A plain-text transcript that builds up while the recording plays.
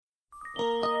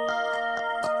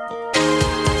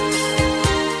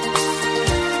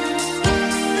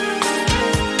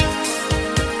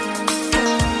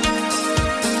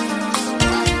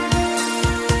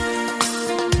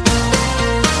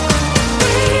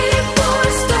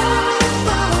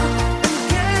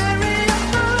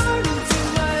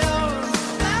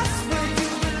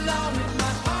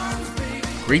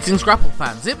Greetings, Grapple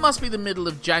fans. It must be the middle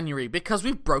of January because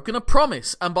we've broken a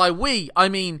promise. And by we, I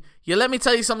mean, you let me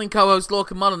tell you something, co-host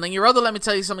Lorcan Mullen, and your other let me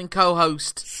tell you something,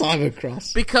 co-host Simon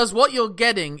Cross. Because what you're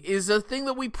getting is a thing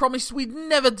that we promised we'd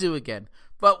never do again.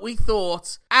 But we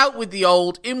thought, out with the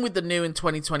old, in with the new in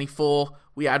 2024.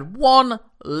 We had one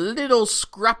little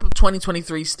scrap of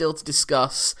 2023 still to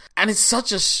discuss. And it's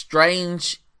such a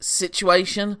strange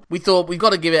situation. We thought we've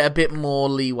got to give it a bit more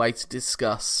leeway to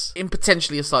discuss in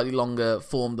potentially a slightly longer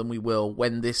form than we will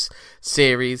when this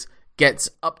series gets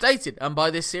updated. And by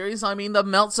this series, I mean the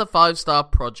Meltzer 5-Star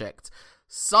Project.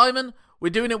 Simon, we're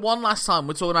doing it one last time.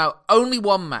 We're talking about only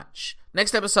one match.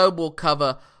 Next episode, we'll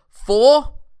cover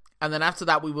 4, and then after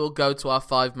that, we will go to our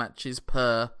 5 matches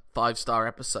per 5-star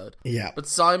episode. Yeah. But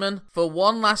Simon, for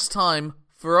one last time,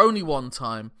 for only one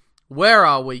time, where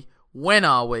are we? When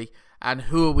are we? And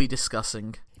who are we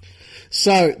discussing?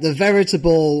 So, the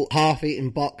veritable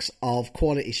half-eaten box of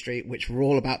Quality Street, which we're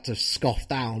all about to scoff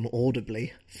down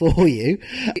audibly for you.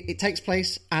 It takes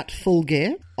place at Full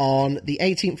Gear on the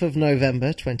 18th of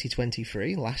November,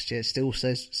 2023. Last year,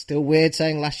 still weird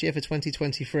saying last year for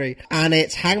 2023. And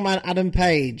it's Hangman Adam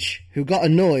Page, who got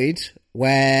annoyed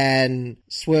when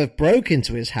Swerve broke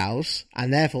into his house,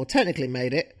 and therefore technically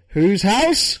made it whose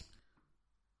house?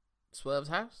 Swerve's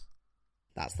house?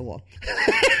 That's the one.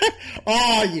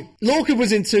 Lorcan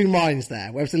was in two minds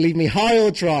there, whether to leave me high or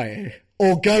dry,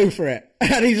 or go for it.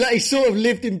 And he sort of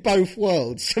lived in both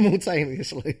worlds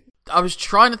simultaneously. I was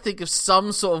trying to think of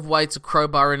some sort of way to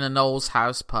crowbar in a Noel's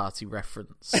house party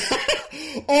reference.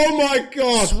 Oh my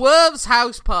god! Swerve's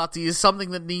house party is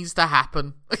something that needs to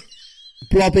happen.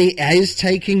 Blobby is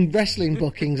taking wrestling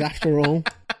bookings after all.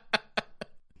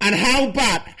 And how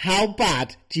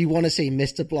bad do you want to see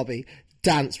Mr. Blobby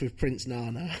dance with Prince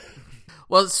Nana?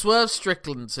 Well, it's Swerve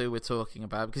Strickland who we're talking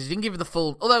about, because he didn't give the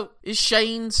full... Although, is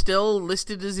Shane still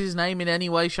listed as his name in any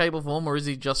way, shape or form, or is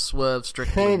he just Swerve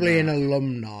Strickland? Probably an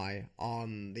alumni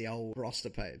on the old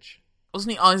roster page.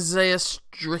 Wasn't he Isaiah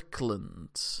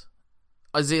Strickland?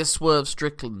 Isaiah Swerve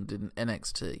Strickland in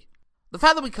NXT. The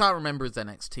fact that we can't remember his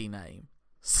NXT name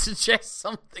suggests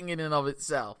something in and of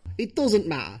itself. It doesn't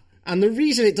matter. And the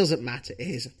reason it doesn't matter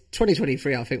is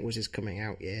 2023, I think, was his coming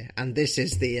out year. And this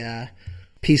is the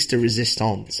piece de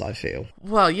resistance, I feel.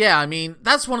 Well, yeah, I mean,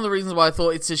 that's one of the reasons why I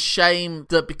thought it's a shame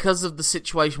that because of the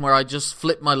situation where I just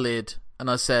flipped my lid and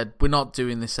I said, we're not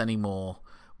doing this anymore,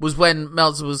 was when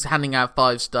Meltzer was handing out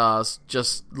 5 stars,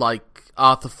 just like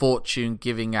Arthur Fortune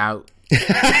giving out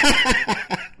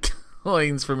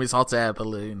coins from his hot air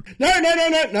balloon. No.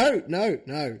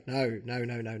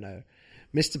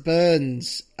 Mr.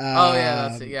 Burns. Oh, yeah,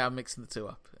 that's it. Yeah, I'm mixing the two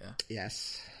up. Yeah.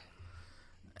 Yes.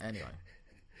 Anyway.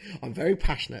 I'm very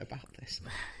passionate about this.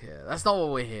 Yeah, that's not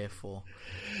what we're here for.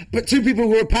 But two people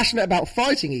who are passionate about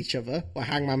fighting each other were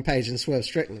Hangman Page and Swerve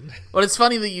Strickland. Well, it's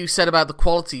funny that you said about the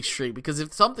Quality Street, because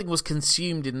if something was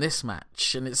consumed in this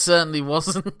match, and it certainly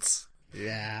wasn't...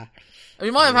 Yeah. I mean,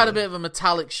 it might have had a bit of a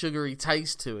metallic, sugary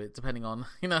taste to it, depending on,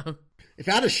 If it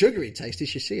had a sugary taste, you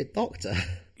should see a doctor.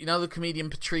 You know the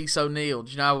comedian Patrice O'Neill?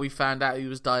 Do you know how we found out he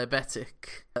was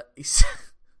diabetic? He's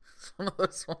one of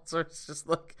those ones where it's just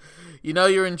like, you know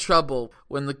you're in trouble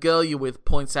when the girl you're with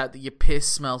points out that your piss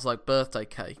smells like birthday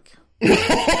cake.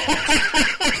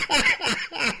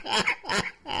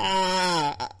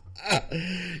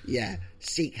 Yeah,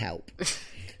 seek help.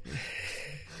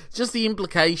 Just the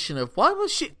implication of, why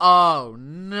was she... Oh,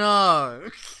 no.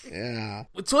 Yeah.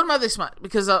 We're talking about this match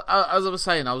because, as I was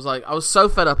saying, I was so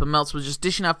fed up and Meltzer was just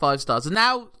dishing out 5 stars. And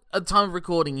now, at the time of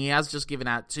recording, he has just given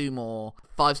out 2 more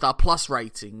 5-star plus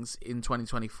ratings in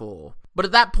 2024. But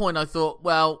at that point, I thought,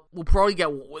 well, we'll probably get...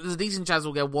 There's a decent chance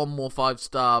we'll get 1 more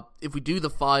 5-star if we do the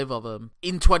 5 of them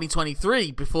in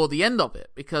 2023 before the end of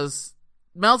it. Because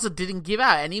Meltzer didn't give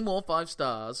out any more 5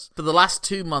 stars for the last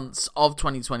 2 months of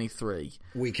 2023.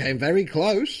 We came very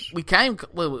close.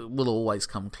 We'll always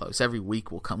come close. Every week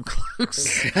we'll come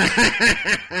close.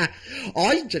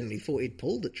 I generally thought he'd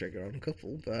pulled the trigger on a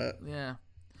couple, but yeah,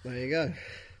 there you go.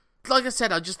 Like I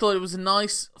said, I just thought it was a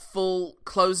nice, full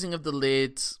closing of the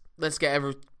lid. Let's get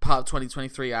every part of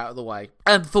 2023 out of the way.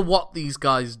 And for what these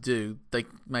guys do, they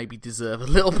maybe deserve a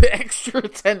little bit extra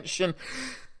attention.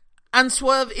 And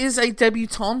Swerve is a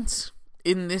debutante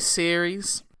in this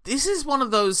series. This is one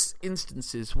of those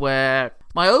instances where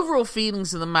My overall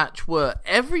feelings in the match were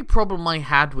every problem I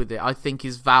had with it I think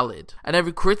is valid, and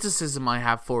every criticism I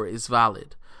have for it is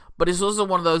valid. But it's also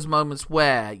one of those moments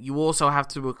where you also have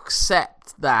to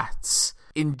accept that,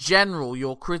 in general,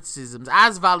 your criticisms,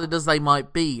 as valid as they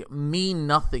might be, mean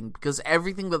nothing, because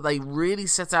everything that they really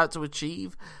set out to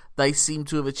achieve, they seem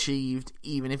to have achieved,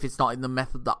 even if it's not in the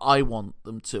method that I want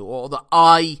them to, or that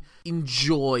I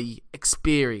enjoy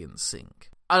experiencing.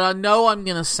 And I know I'm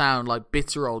going to sound like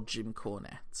bitter old Jim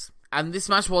Cornette, and this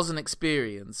match was an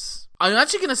experience. I'm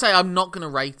actually going to say I'm not going to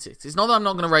rate it. It's not that I'm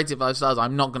not going to rate it 5 stars,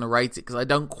 I'm not going to rate it, because I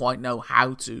don't quite know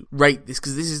how to rate this,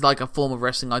 because this is like a form of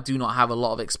wrestling I do not have a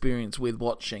lot of experience with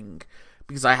watching,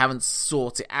 because I haven't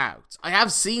sought it out. I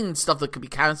have seen stuff that could be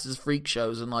counted as freak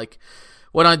shows, and like,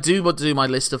 when I do my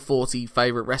list of 40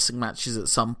 favourite wrestling matches at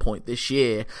some point this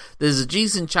year, there's a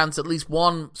decent chance at least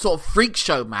one sort of freak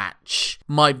show match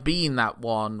might be in that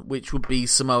one, which would be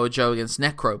Samoa Joe against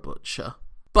Necro Butcher.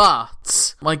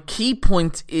 But my key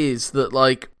point is that,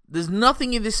 like, there's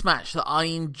nothing in this match that I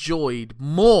enjoyed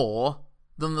more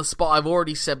than the spot I've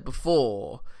already said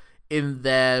before in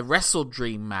their Wrestle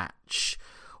Dream match,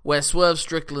 where Swerve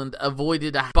Strickland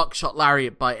avoided a buckshot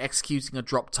lariat by executing a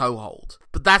drop toe hold.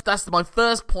 But that's my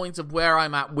first point of where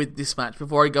I'm at with this match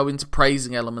before I go into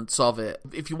praising elements of it.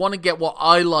 If you want to get what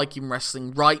I like in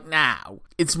wrestling right now,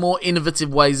 it's more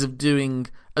innovative ways of doing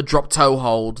a drop toe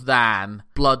hold than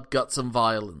blood, guts, and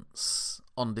violence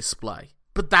on display.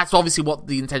 But that's obviously what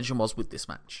the intention was with this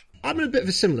match. I'm in a bit of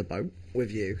a similar boat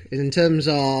with you in terms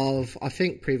of, I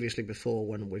think previously before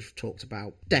when we've talked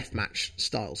about deathmatch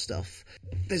style stuff,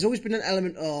 there's always been an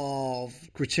element of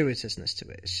gratuitousness to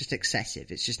it. It's just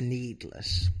excessive. It's just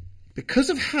needless.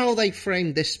 Because of how they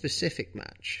framed this specific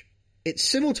match, it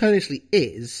simultaneously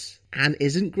is and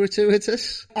isn't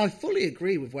gratuitous. I fully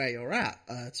agree with where you're at,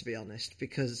 to be honest,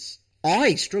 because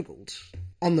I struggled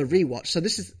on the rewatch. So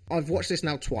I've watched this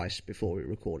now twice before we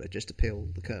recorded, just to peel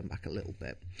the curtain back a little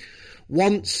bit.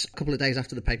 Once a couple of days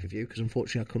after the pay-per-view, because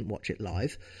unfortunately I couldn't watch it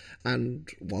live, and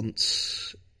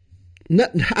once,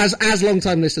 as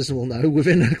long-time listeners will know,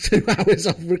 within 2 hours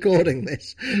of recording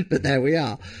this. But there we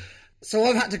are. So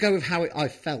I've had to go with how I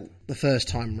felt the first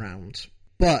time round,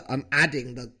 but I'm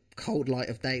adding the cold light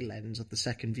of day lens of the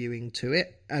second viewing to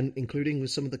it, and including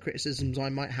with some of the criticisms I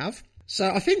might have. So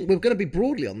I think we're going to be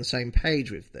broadly on the same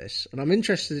page with this. And I'm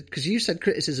interested, because you said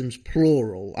criticisms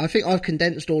plural. I think I've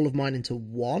condensed all of mine into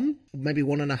one, maybe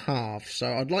 1.5.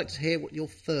 So I'd like to hear what your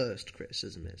first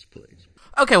criticism is, please.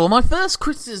 Okay, well, my first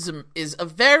criticism is, at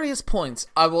various points,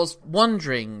 I was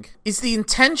wondering, is the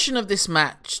intention of this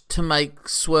match to make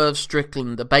Swerve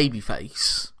Strickland a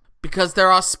babyface? Because there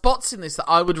are spots in this that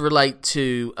I would relate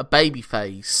to a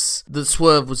babyface that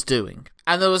Swerve was doing.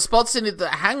 And there were spots in it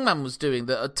that Hangman was doing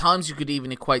that at times you could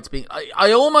even equate to being...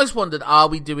 I almost wondered, are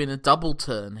we doing a double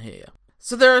turn here?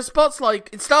 So there are spots like...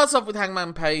 It starts off with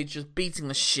Hangman Page just beating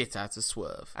the shit out of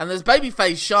Swerve. And there's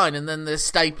babyface shine, and then there's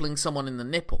stapling someone in the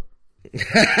nipple.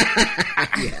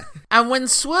 Yeah. And when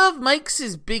Swerve makes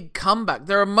his big comeback,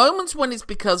 there are moments when it's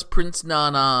because Prince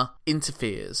Nana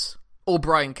interferes. Or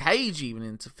Brian Cage even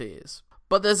interferes.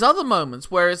 But there's other moments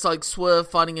where it's like Swerve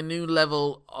finding a new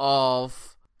level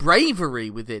of bravery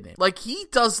within it. Like, he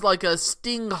does like a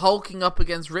Sting hulking up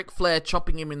against Ric Flair,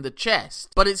 chopping him in the chest,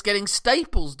 but it's getting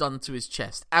staples done to his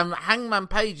chest, and Hangman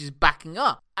Page is backing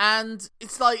up. And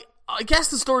it's like, I guess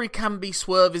the story can be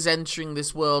Swerve is entering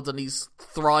this world and he's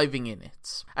thriving in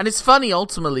it. And it's funny,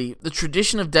 ultimately, the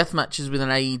tradition of death matches within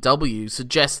AEW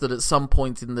suggests that at some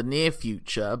point in the near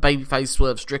future, a babyface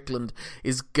Swerve Strickland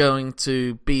is going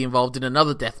to be involved in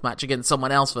another death match against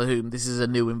someone else for whom this is a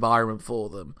new environment for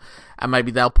them. And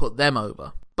maybe they'll put them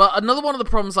over. But another one of the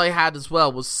problems I had as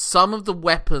well was some of the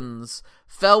weapons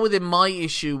fell within my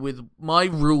issue with my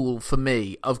rule, for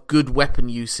me, of good weapon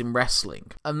use in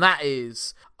wrestling. And that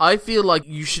is, I feel like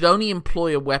you should only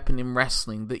employ a weapon in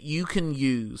wrestling that you can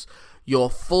use your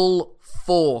full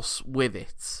force with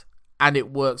it, and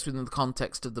it works within the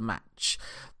context of the match.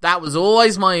 That was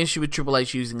always my issue with Triple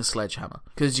H using a sledgehammer,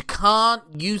 because you can't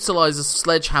utilize a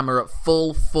sledgehammer at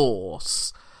full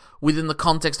force within the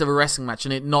context of a wrestling match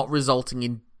and it not resulting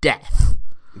in death.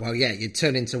 Well, yeah, you'd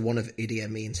turn into one of Idi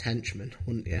Amin's henchmen,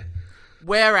 wouldn't you?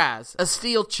 Whereas a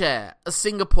steel chair, a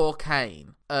Singapore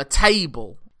cane, a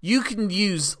table, you can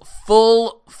use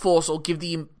full force or give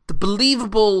the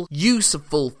believable use of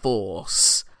full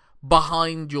force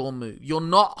behind your move. You're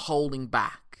not holding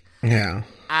back. Yeah.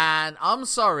 And I'm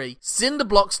sorry, cinder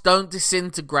blocks don't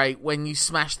disintegrate when you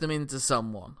smash them into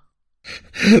someone.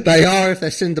 They are if they're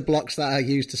cinder blocks that are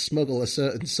used to smuggle a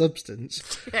certain substance.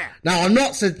 Yeah. Now, I'm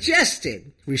not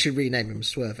suggesting we should rename him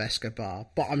Swerve Escobar,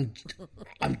 but I'm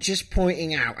just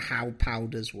pointing out how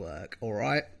powders work, all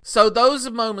right? So those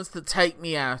are moments that take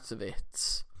me out of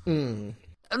it. And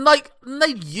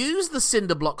they use the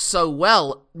cinder block so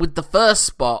well with the first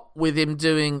spot, with him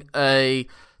doing a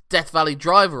Death Valley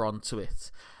driver onto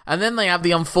it. And then they have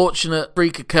the unfortunate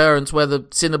freak occurrence where the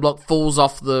cinder block falls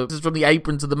off from the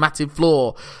apron to the matted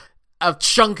floor. A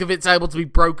chunk of it's able to be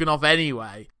broken off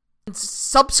anyway. And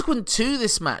subsequent to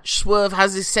this match, Swerve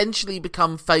has essentially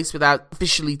become face without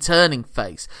officially turning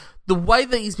face. The way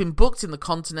that he's been booked in the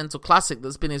Continental Classic,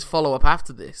 that's been his follow-up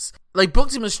after this, they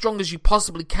booked him as strong as you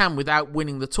possibly can without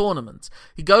winning the tournament.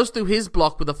 He goes through his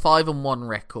block with a 5-1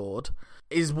 record.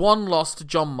 Is one loss to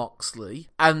Jon Moxley,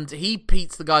 and he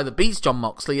beats the guy that beats Jon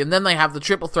Moxley, and then they have the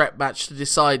triple threat match to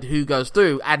decide who goes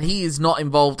through, and he is not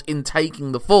involved in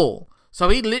taking the fall. So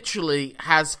he literally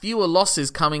has fewer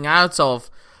losses coming out of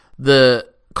the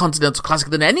Continental Classic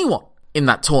than anyone in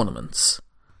that tournament.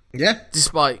 Yeah.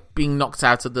 Despite being knocked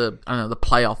out of the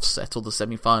playoff set or the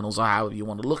semi-finals or however you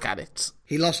want to look at it.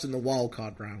 He lost in the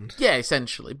wildcard round. Yeah,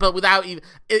 essentially. But without even...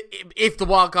 If the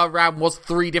wildcard round was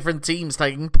 3 different teams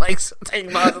taking part at the same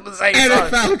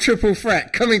time. NFL Triple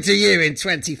Threat coming to you in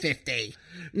 2050.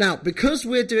 Now, because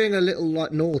we're doing a little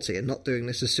like naughty and not doing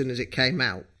this as soon as it came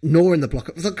out, nor in the block...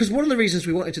 Because one of the reasons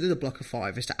we wanted to do the block of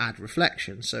 5 is to add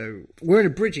reflection. So we're in a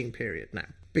bridging period now.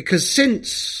 Because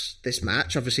since this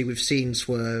match, obviously we've seen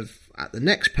Swerve at the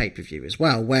next pay-per-view as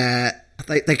well, where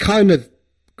they kind of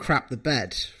crap the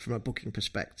bed from a booking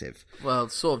perspective. Well,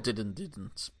 sort of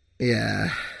didn't.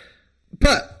 Yeah.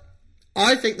 But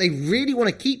I think they really want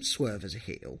to keep Swerve as a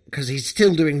heel, because he's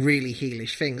still doing really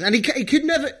heelish things. And he could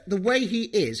never, the way he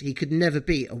is, he could never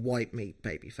be a white meat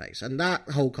babyface. And that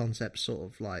whole concept's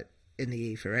sort of like in the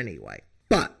ether anyway.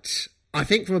 But I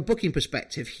think from a booking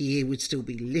perspective, he would still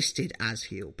be listed as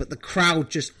heel, but the crowd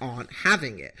just aren't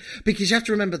having it. Because you have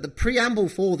to remember, the preamble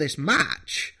for this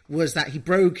match was that he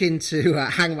broke into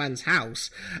Hangman's house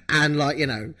and,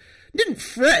 didn't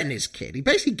threaten his kid. He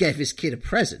basically gave his kid a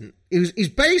present. He's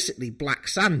basically Black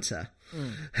Santa,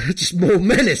 just more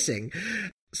menacing.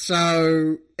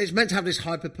 So it's meant to have this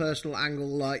hyper-personal angle,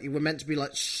 like you were meant to be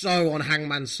so on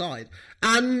Hangman's side.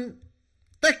 And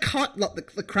they're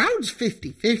the crowd's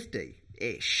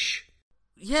 50-50-ish.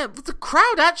 Yeah, but the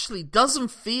crowd actually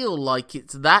doesn't feel like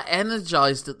it's that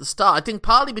energized at the start. I think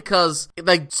partly because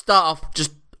they start off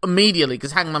just immediately,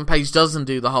 because Hangman Page doesn't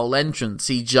do the whole entrance.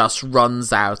 He just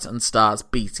runs out and starts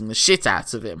beating the shit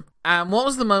out of him. And what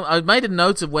was the moment? I made a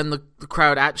note of when the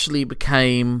crowd actually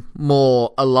became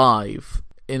more alive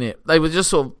in it. They were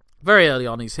just sort of very early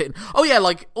on, he's hitting. Oh yeah,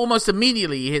 almost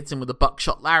immediately he hits him with a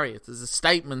buckshot lariat as a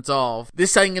statement of,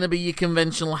 this ain't going to be your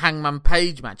conventional Hangman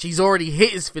Page match. He's already hit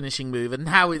his finishing move, and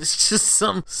now it's just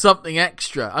something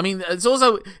extra. I mean,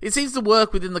 it seems to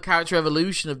work within the character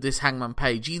evolution of this Hangman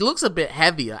Page. He looks a bit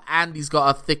heavier, and he's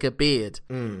got a thicker beard.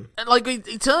 And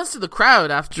he turns to the crowd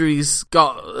after he's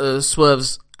got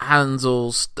Swerve's hands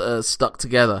all stuck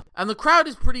together, and the crowd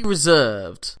is pretty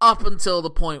reserved up until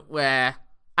the point where,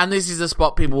 and this is a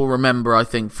spot people will remember, I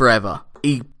think, forever.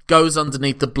 He goes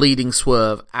underneath the bleeding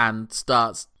Swerve and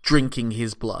starts drinking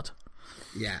his blood.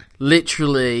 Yeah.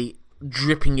 Literally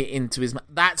dripping it into his mouth.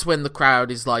 That's when the crowd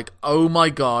is like, oh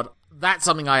my god, that's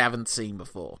something I haven't seen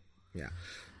before. Yeah.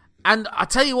 And I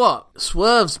tell you what,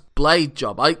 Swerve's blade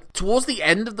job, towards the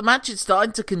end of the match, it's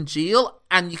starting to congeal,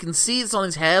 and you can see it's on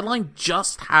his hairline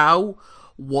just how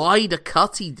wide a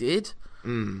cut he did.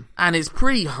 And it's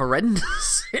pretty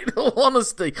horrendous, in all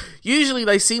honesty. Usually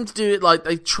they seem to do it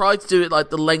they try to do it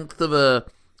the length of a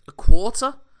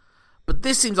quarter, but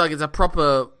this seems like it's a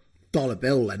proper dollar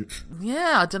bill length.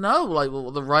 Yeah, I don't know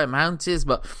what the right amount is,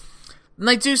 but and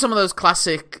they do some of those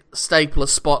classic stapler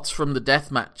spots from the death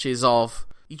matches of,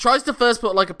 he tries to first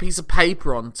put a piece of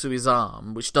paper onto his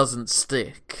arm, which doesn't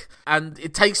stick, and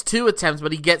it takes 2 attempts,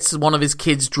 but he gets one of his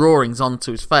kids' drawings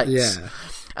onto his face. Yeah.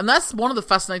 And that's one of the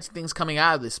fascinating things coming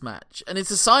out of this match. And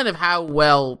it's a sign of how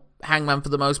well Hangman, for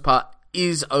the most part,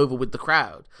 is over with the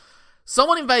crowd.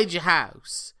 Someone invades your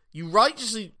house, you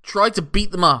righteously try to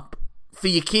beat them up for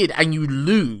your kid, and you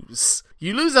lose.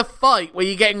 You lose a fight where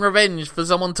you're getting revenge for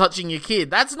someone touching your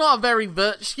kid. That's not a very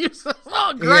virtuous... It's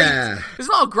not a great... Yeah. It's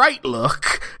not a great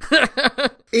look.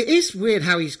 It is weird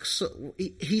how he's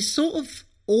sort of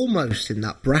almost in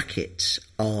that bracket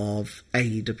of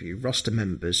AEW roster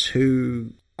members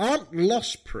who aren't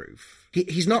loss-proof.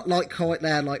 He's not quite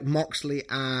there like Moxley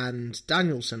and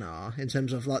Danielson are, in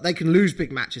terms of they can lose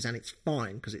big matches and it's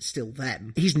fine because it's still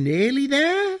them. He's nearly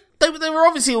there, They were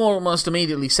obviously almost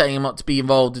immediately setting him up to be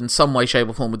involved in some way, shape,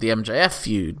 or form with the MJF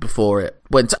feud before it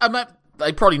went.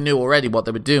 They probably knew already what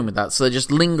they were doing with that, so they're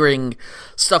just lingering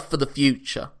stuff for the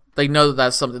future. They know that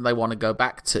that's something they want to go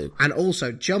back to. And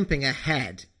also, jumping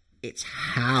ahead, it's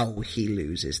how he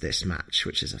loses this match,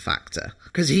 which is a factor.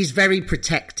 Because he's very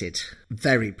protected.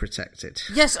 Very protected.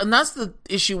 Yes, and that's the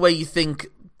issue where you think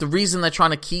the reason they're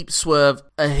trying to keep Swerve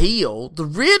a heel,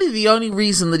 the only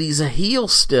reason that he's a heel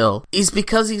still, is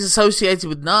because he's associated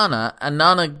with Nana, and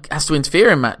Nana has to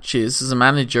interfere in matches as a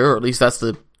manager, or at least that's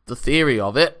the theory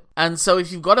of it. And so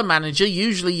if you've got a manager,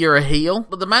 usually you're a heel.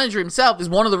 But the manager himself is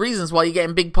one of the reasons why you're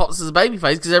getting big pops as a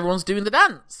babyface, because everyone's doing the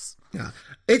dance. Yeah.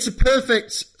 It's a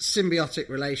perfect symbiotic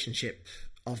relationship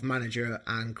of manager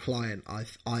and client,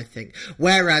 I think.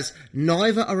 Whereas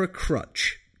neither are a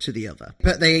crutch to the other,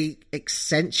 but they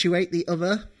accentuate the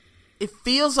other. It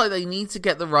feels like they need to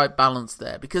get the right balance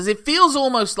there, because it feels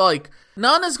almost like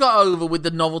Nana's got over with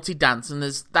the novelty dance, and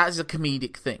that is a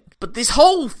comedic thing. But this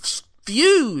whole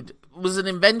feud was an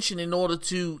invention in order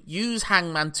to use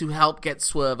Hangman to help get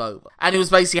Swerve over. And it was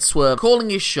basically Swerve calling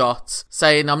his shots,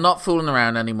 saying, I'm not fooling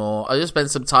around anymore. I just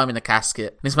spent some time in a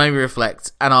casket. This made me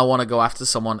reflect, and I want to go after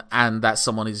someone, and that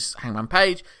someone is Hangman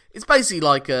Page. It's basically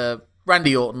like a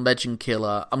Randy Orton, legend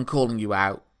killer, I'm calling you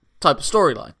out type of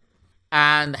storyline.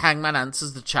 And Hangman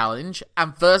answers the challenge,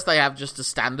 and first they have just a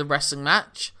standard wrestling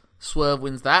match. Swerve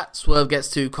wins that. Swerve gets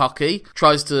too cocky,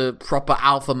 tries to proper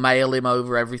alpha male him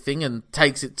over everything, and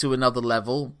takes it to another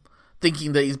level,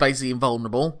 thinking that he's basically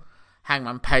invulnerable.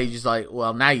 Hangman Page is like,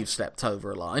 well, now you've stepped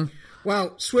over a line.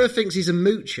 Well, Swerve thinks he's a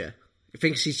moocher. He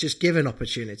thinks he's just given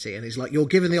opportunity, and he's like, you're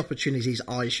given the opportunities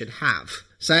I should have.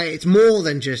 So it's more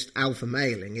than just alpha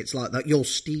mailing. It's like that you're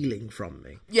stealing from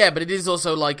me. Yeah, but it is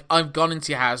also like, I've gone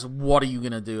into your house, what are you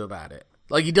going to do about it?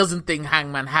 Like, he doesn't think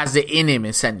Hangman has it in him,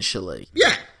 essentially.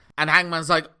 Yeah. And Hangman's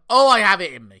like, oh, I have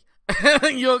it in me.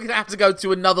 You're going to have to go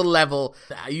to another level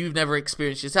that you've never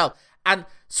experienced yourself. And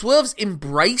Swerve's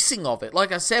embracing of it,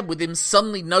 like I said, with him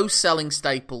suddenly no-selling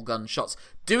staple gunshots,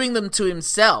 doing them to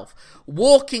himself,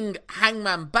 walking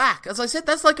Hangman back. As I said,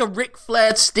 that's like a Ric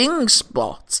Flair Sting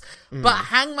spot. But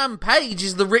Hangman Page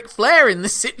is the Ric Flair in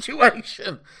this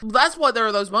situation. That's why there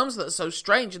are those moments that are so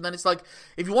strange. And then it's like,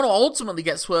 if you want to ultimately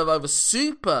get Swerve over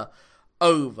super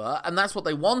over, and that's what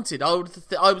they wanted, I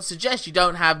would suggest you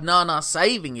don't have Nana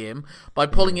saving him by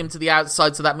pulling him to the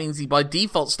outside, so that means he by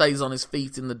default stays on his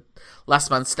feet in the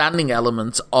last man standing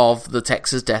element of the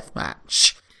Texas Death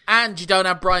Match. And you don't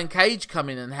have Brian Cage come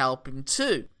in and help him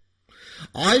too.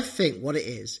 I think what it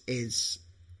is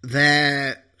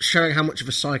they're showing how much of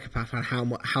a psychopath and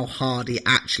how hard he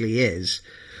actually is.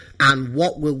 And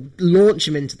what will launch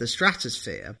him into the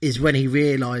stratosphere is when he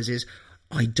realises,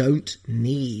 I don't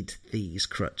need these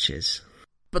crutches.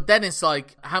 But then it's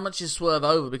like, how much is Swerve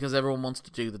over because everyone wants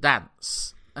to do the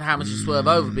dance? And how much is Swerve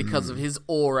over because of his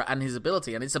aura and his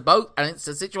ability? And it's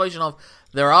a situation of,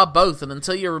 there are both, and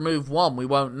until you remove one, we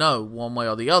won't know one way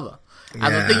or the other. Yeah.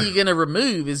 And the thing you're going to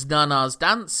remove is Nana's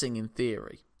dancing, in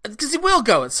theory. Because it will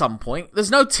go at some point. There's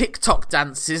no TikTok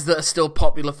dances that are still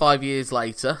popular 5 years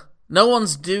later. No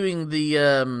one's doing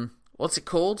the, what's it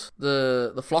called?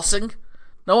 The flossing?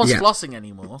 No one's flossing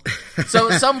anymore.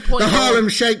 So at some point... the Harlem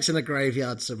Shake's in a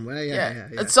graveyard somewhere. Yeah.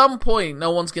 At some point,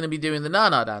 no one's going to be doing the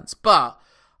Nana dance. But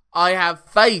I have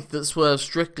faith that Swerve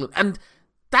Strickland... And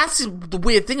that's the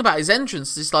weird thing about his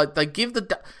entrance. It's like they give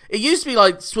the... It used to be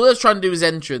like Swerve's trying to do his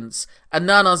entrance, and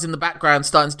Nana's in the background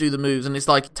starting to do the moves, and it's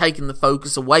like taking the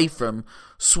focus away from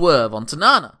Swerve onto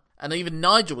Nana. And even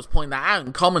Nigel was pointing that out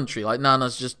in commentary, like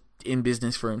Nana's just in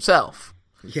business for himself.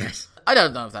 Yes. I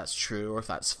don't know if that's true or if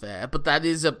that's fair, but that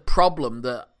is a problem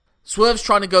that Swerve's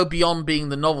trying to go beyond being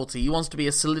the novelty. He wants to be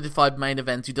a solidified main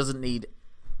event who doesn't need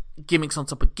gimmicks on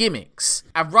top of gimmicks.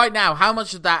 And right now, how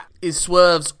much of that is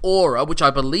Swerve's aura, which I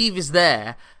believe is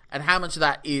there, and how much of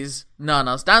that is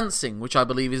Nana's dancing, which I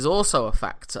believe is also a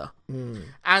factor.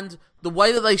 And the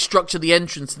way that they structure the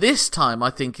entrance this time,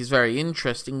 I think, is very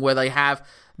interesting, where they have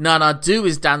Nana do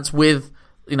his dance with,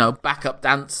 backup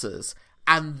dancers.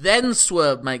 And then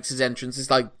Swerve makes his entrance. It's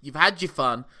like, you've had your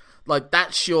fun. Like,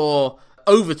 that's your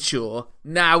overture.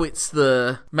 Now it's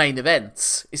the main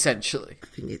event, essentially.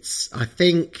 I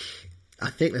think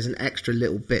there's an extra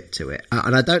little bit to it.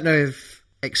 And I don't know if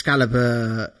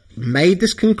Excalibur made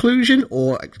this conclusion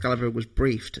or Excalibur was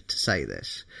briefed to say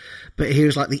this. But he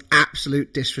was like the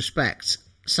absolute disrespect.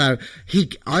 So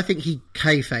I think he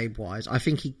kayfabe-wise, I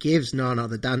think he gives Nana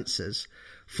the dancers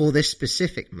for this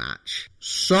specific match,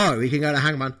 so he can go to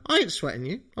Hangman, I ain't sweating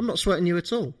you. I'm not sweating you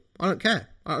at all. I don't care.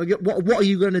 What are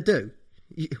you going to do?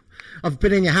 I've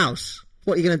been in your house.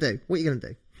 What are you going to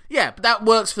do? Yeah, but that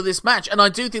works for this match, and I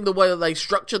do think the way that they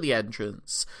structure the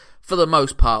entrance, for the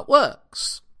most part,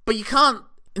 works. But you can't,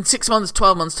 in 6 months,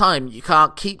 12 months' time, you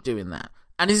can't keep doing that.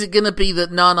 And is it going to be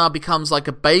that Nana becomes like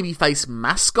a babyface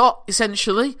mascot,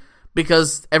 essentially?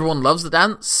 Because everyone loves the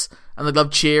dance, and they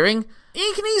love cheering?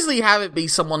 You can easily have it be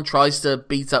someone tries to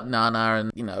beat up Nana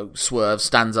and, you know, Swerve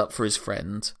stands up for his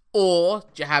friend. Or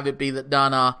do you have it be that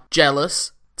Nana,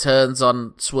 jealous, turns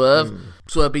on Swerve.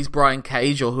 Swerve beats Brian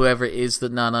Cage or whoever it is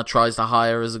that Nana tries to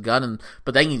hire as a gun.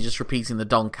 But then you're just repeating the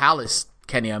Don Callis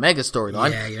Kenny Omega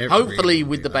storyline. Yeah, hopefully really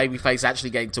with the babyface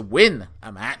actually getting to win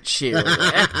a match here or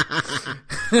there.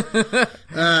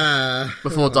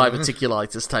 Before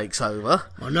diverticulitis takes over.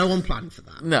 Well, no one planned for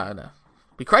that. No.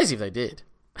 Be crazy if they did.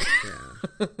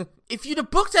 Yeah. If you'd have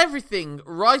booked everything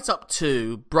right up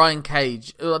to Brian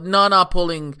Cage, Nana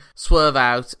pulling Swerve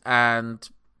out and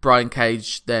Brian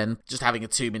Cage then just having a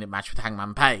 2-minute match with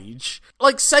Hangman Page,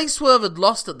 like, say Swerve had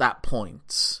lost at that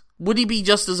point, would he be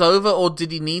just as over, or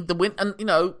did he need the win? And, you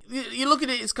know, you look at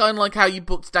it, it's kind of like how you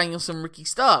booked Danielson Ricky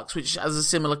Starks, which has a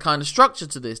similar kind of structure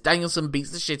to this. Danielson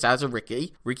beats the shit out of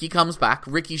Ricky. Ricky comes back.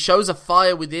 Ricky shows a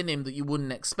fire within him that you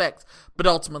wouldn't expect, but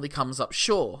ultimately comes up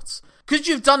short. Could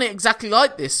you have done it exactly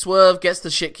like this? Swerve gets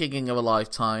the shit kicking of a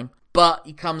lifetime, but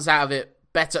he comes out of it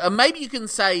better. And maybe you can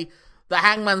say that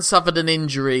Hangman suffered an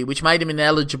injury, which made him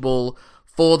ineligible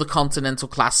for the Continental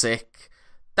Classic.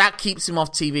 That keeps him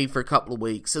off TV for a couple of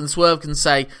weeks, and Swerve can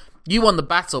say, you won the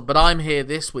battle, but I'm here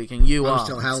this week, and you aren't. I'm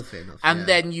still healthy enough. And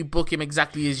then you book him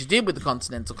exactly as you did with the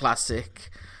Continental Classic,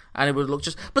 and it would look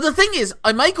just... But the thing is,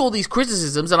 I make all these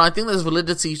criticisms, and I think there's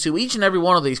validity to each and every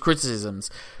one of these criticisms,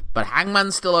 but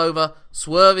Hangman's still over,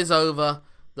 Swerve is over,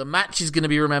 the match is going to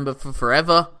be remembered for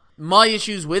forever. My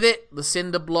issues with it, the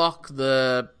cinder block,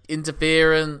 the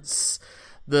interference,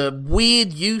 the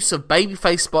weird use of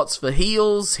babyface spots for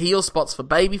heels, heel spots for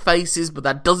babyfaces, but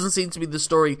that doesn't seem to be the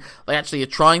story they actually are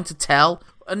trying to tell.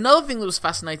 Another thing that was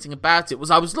fascinating about it was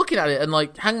I was looking at it and,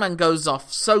 like, Hangman goes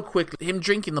off so quickly. Him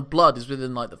drinking the blood is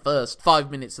within, like, the first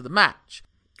 5 minutes of the match.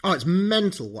 Oh, it's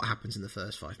mental what happens in the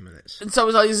first 5 minutes. And so I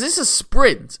was like, is this a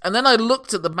sprint? And then I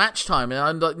looked at the match time and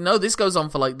I'm like, no, this goes on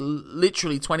for, like,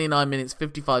 literally 29 minutes,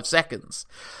 55 seconds.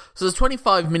 So there's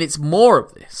 25 minutes more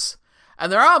of this.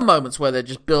 And there are moments where they're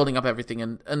just building up everything.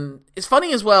 And it's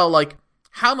funny as well, like,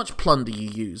 how much plunder you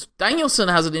use. Danielson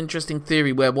has an interesting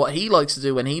theory where what he likes to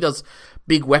do when he does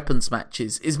big weapons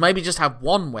matches is maybe just have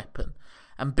one weapon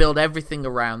and build everything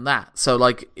around that. So,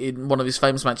 like, in one of his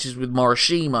famous matches with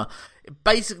Morishima,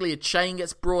 basically a chain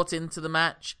gets brought into the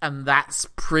match, and that's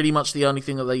pretty much the only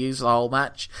thing that they use for the whole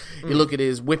match. You look at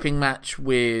his whipping match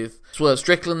with Swerve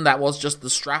Strickland, that was just the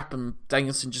strap, and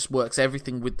Danielson just works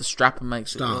everything with the strap and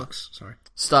makes it work.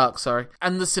 Starks, sorry.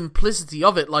 And the simplicity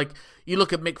of it, like, you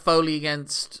look at Mick Foley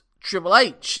against Triple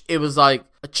H, it was like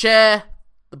a chair,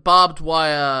 the barbed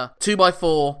wire,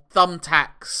 2x4,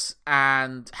 thumbtacks,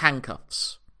 and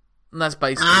handcuffs. And that's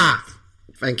basically it.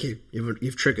 Thank you.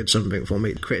 You've triggered something for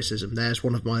me. Criticism. There's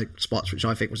one of my spots which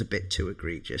I think was a bit too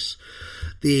egregious.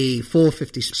 The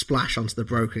 450 splash onto the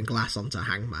broken glass onto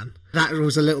Hangman. That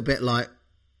was a little bit like,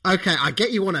 okay, I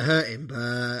get you want to hurt him,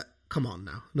 but come on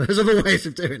now. There's other ways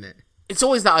of doing it. It's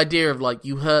always that idea of, like,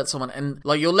 you hurt someone and,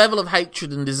 like, your level of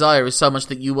hatred and desire is so much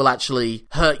that you will actually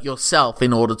hurt yourself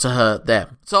in order to hurt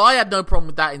them. So I had no problem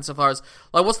with that insofar as,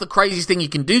 like, what's the craziest thing you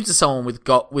can do to someone with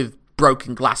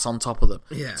broken glass on top of them?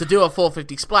 Yeah. To do a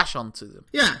 450 splash onto them.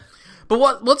 Yeah. But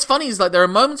what's funny is, like, there are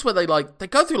moments where they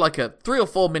go through, like, a 3 or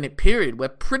 4 minute period where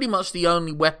pretty much the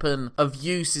only weapon of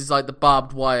use is, like, the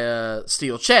barbed wire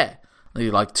steel chair. They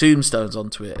do, like, tombstones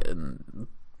onto it and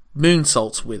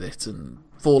moonsaults with it and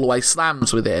fall away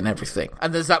slams with it and everything.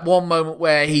 And there's that one moment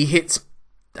where he hits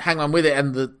Hangman with it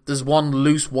and there's one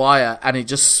loose wire and it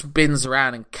just spins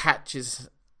around and catches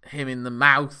him in the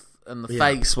mouth and the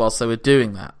face whilst they were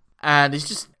doing that. And it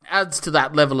just adds to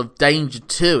that level of danger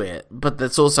to it, but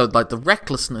there's also, like, the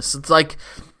recklessness. It's like,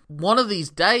 one of these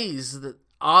days,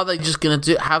 are they just going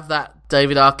to have that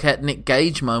David Arquette, Nick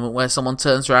Gage moment where someone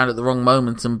turns around at the wrong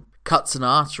moment and cuts an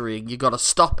artery and you got to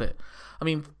stop it? I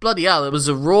mean, bloody hell, there was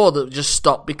a Raw that just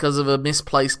stopped because of a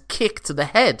misplaced kick to the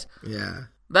head. Yeah.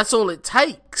 That's all it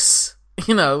takes,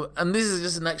 you know, and this is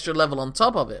just an extra level on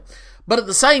top of it. But at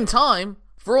the same time,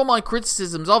 for all my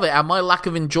criticisms of it and my lack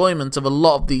of enjoyment of a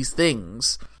lot of these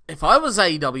things, if I was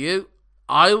AEW,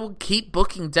 I would keep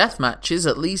booking death matches,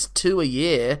 at least 2 a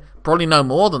year, probably no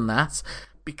more than that,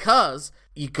 because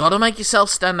you got to make yourself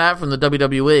stand out from the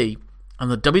WWE, and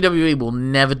the WWE will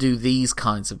never do these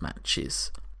kinds of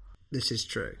matches. This is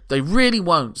true. They really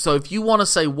won't. So if you want to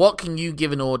say, what can you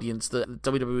give an audience that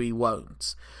WWE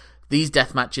won't? these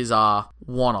death matches are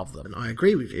one of them. And I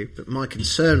agree with you, but my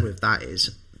concern with that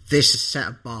is this has set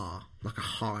a bar, like a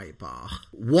high bar.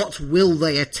 What will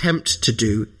they attempt to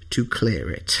do to clear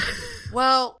it?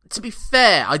 Well, to be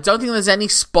fair, I don't think there's any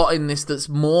spot in this that's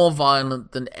more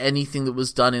violent than anything that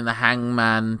was done in the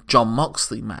Hangman-John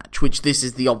Moxley match, which this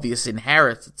is the obvious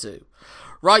inheritor to.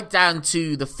 Right down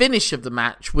to the finish of the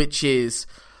match, which is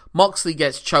Moxley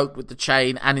gets choked with the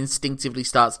chain and instinctively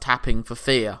starts tapping for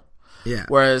fear. Yeah.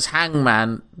 Whereas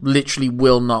Hangman literally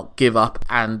will not give up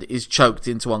and is choked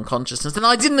into unconsciousness. And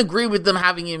I didn't agree with them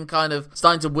having him kind of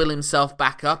starting to will himself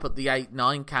back up at the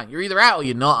 8-9 count. You're either out or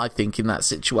you're not, I think, in that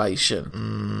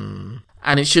situation.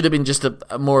 And it should have been just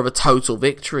a more of a total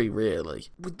victory, really.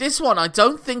 With this one, I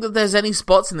don't think that there's any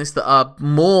spots in this that are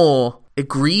more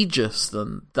egregious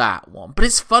than that one. But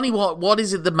it's funny, what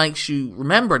is it that makes you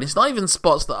remember? And it's not even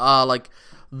spots that are like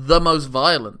the most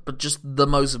violent, but just the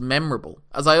most memorable.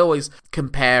 As I always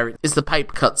compare it, is the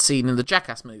paper cut scene in the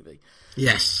Jackass movie.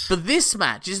 Yes. But this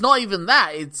match is not even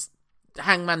that. It's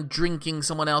Hangman drinking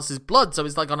someone else's blood. So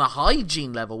it's like on a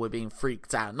hygiene level we're being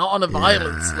freaked out, not on a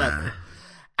violence level.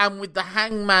 And with the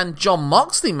Hangman John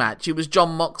Moxley match, it was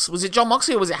was it John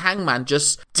Moxley or was it Hangman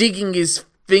just digging his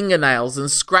fingernails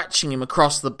and scratching him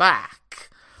across the back?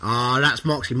 That's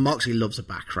Moxley. Moxley loves a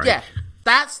back rake. Yeah.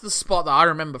 That's the spot that I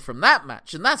remember from that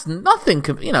match, and that's nothing,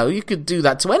 you could do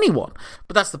that to anyone,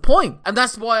 but that's the point, and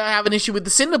that's why I have an issue with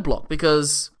the cinder block,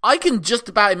 because I can just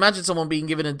about imagine someone being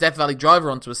given a Death Valley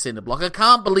driver onto a cinder block. I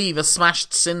can't believe a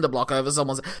smashed cinder block over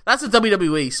someone's... That's a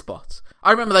WWE spot. I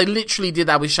remember they literally did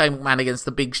that with Shane McMahon against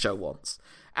the Big Show once,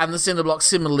 and the cinder block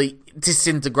similarly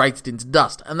disintegrated into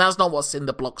dust, and that's not what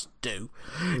cinder blocks do.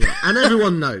 Yeah, and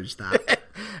everyone knows that.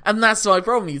 And that's my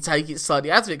problem. You take it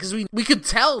slightly out of it, because we could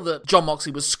tell that John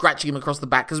Moxley was scratching him across the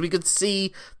back, because we could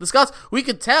see the scars. We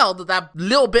could tell that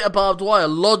little bit of barbed wire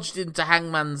lodged into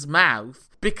Hangman's mouth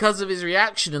because of his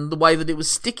reaction and the way that it was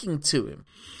sticking to him.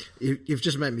 You've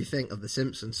just made me think of The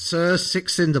Simpsons. Sir,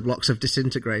 6 cinder blocks have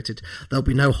disintegrated. There'll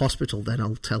be no hospital then,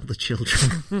 I'll tell the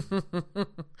children.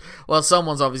 Well,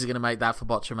 someone's obviously going to make that for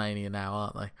Botchamania now,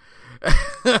 aren't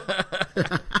they?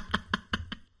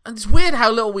 And it's weird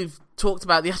how little we've talked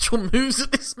about the actual moves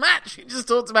of this match. We just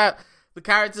talked about the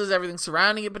characters, everything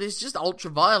surrounding it, but it's just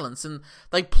ultra violence, and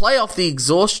they play off the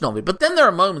exhaustion of it. But then there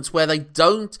are moments where they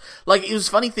don't. Like, it was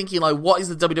funny thinking, like, what is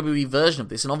the WWE version of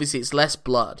this? And obviously it's less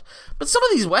blood. But some of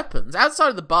these weapons, outside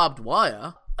of the barbed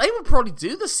wire, they would probably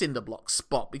do the cinder block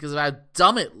spot because of how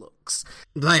dumb it looks.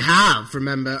 They have.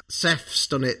 Remember, Seth's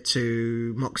done it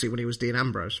to Moxley when he was Dean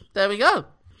Ambrose. There we go.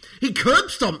 He curb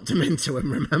stomped him into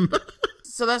him, remember?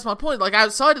 So that's my point, like,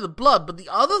 outside of the blood. But the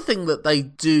other thing that they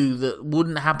do that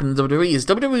wouldn't happen in WWE is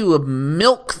WWE would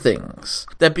milk things.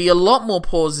 There'd be a lot more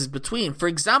pauses between. For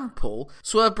example,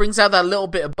 Swerve brings out that little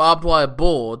bit of barbed wire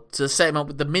board to set him up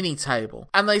with the mini table.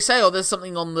 And they say, there's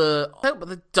something on the... But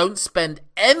they don't spend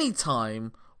any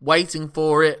time waiting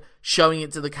for it, showing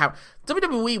it to the camera.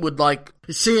 WWE would, like...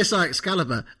 CSI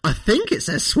Excalibur, I think it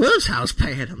says Swerve's house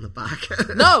painted on the back.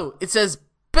 No, it says...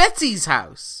 Betty's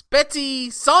house. Betty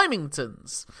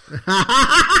Symington's.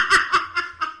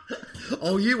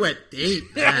 Oh, you went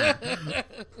deep there.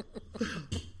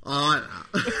 I like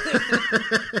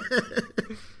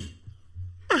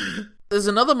that. There's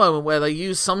another moment where they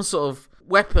use some sort of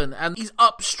weapon and he's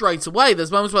up straight away. There's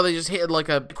moments where they just hit like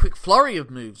a quick flurry of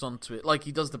moves onto it. Like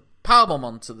he does the powerbomb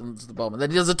onto the bomb and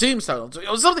then he does a tombstone onto it.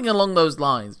 Or something along those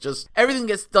lines. Just everything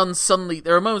gets done suddenly.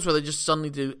 There are moments where they just suddenly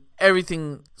do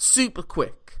everything super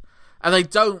quick. And they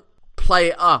don't play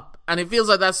it up. And it feels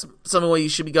like that's something where you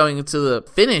should be going into the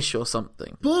finish or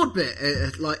something. Board bit,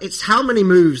 it's how many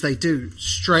moves they do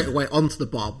straight away onto the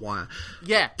barbed wire.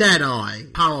 Yeah. Dead eye,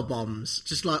 power bombs,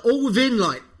 just like all within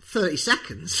like 30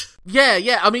 seconds.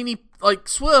 Yeah. I mean,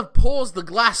 Swerve pours the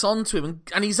glass onto him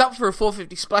and he's up for a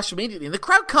 450 splash immediately. And the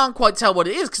crowd can't quite tell what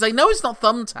it is because they know it's not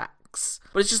thumbtacks.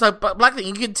 But it's just like black thing.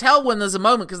 You can tell when there's a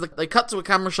moment because they cut to a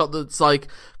camera shot that's like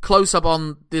close up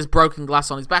on this broken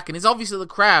glass on his back, and it's obvious that the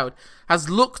crowd has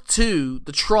looked to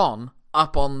the Tron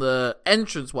up on the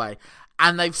entranceway,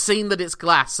 and they've seen that it's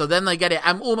glass. So then they get it,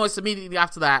 and almost immediately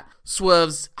after that,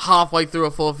 Swerve's halfway through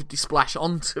a 450 splash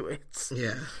onto it.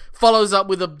 Yeah. Follows up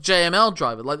with a JML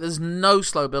driver. Like, there's no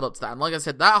slow build-up to that. And like I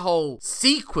said, that whole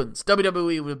sequence,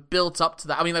 WWE would have built up to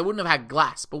that. I mean, they wouldn't have had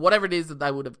glass, but whatever it is that they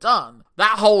would have done,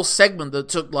 that whole segment that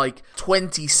took, like,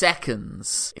 20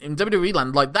 seconds in WWE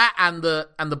land, like that and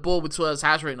the board with Swerve's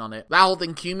house written on it, that whole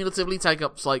thing cumulatively take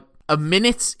up, like, a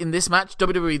minute in this match.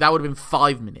 WWE, that would have been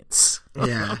 5 minutes.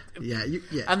 Yeah, you're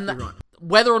right.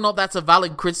 whether or not that's a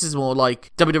valid criticism or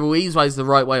like WWE's way is the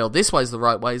right way or this way is the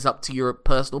right way is up to your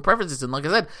personal preferences. And like I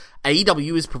said,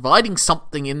 AEW is providing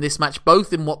something in this match,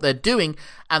 both in what they're doing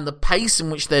and the pace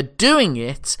in which they're doing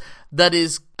it, that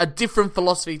is a different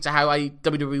philosophy to how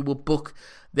WWE will book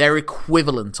their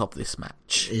equivalent of this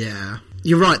match. Yeah.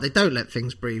 You're right, they don't let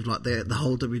things breathe like the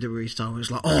whole WWE style. It's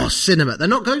like, oh, cinema. They're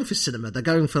not going for cinema. They're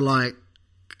going for like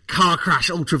car crash,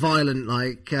 ultra violent,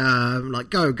 like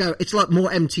go. It's like more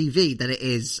MTV than it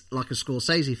is like a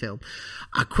Scorsese film.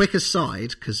 A quick aside,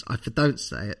 because if I don't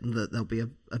say it, that there'll be a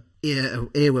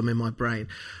earworm in my brain.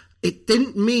 It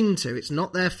didn't mean to. It's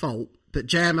not their fault. But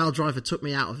JML Driver took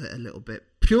me out of it a little bit,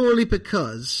 purely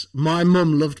because my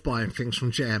mum loved buying things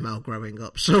from JML growing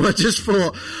up. So I just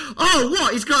thought, oh,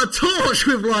 what? He's got a torch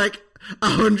with like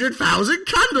 100,000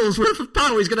 candles worth of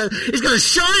power. He's gonna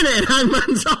shine it in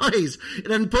Hangman's eyes and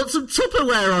then put some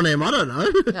Tupperware on him. I don't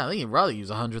know. Yeah, I think you'd rather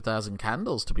use 100,000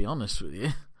 candles, to be honest with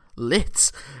you.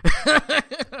 Lit.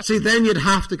 See, then you'd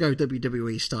have to go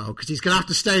WWE style, because he's gonna have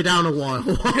to stay down a while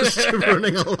whilst you're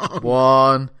running along.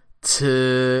 1,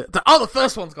 2... the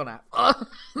first one's gone out.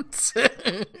 1, 2...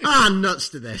 nuts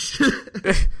to this.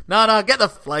 No, get the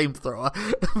flamethrower.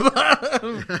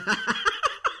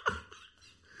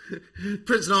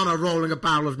 Prince Nana rolling a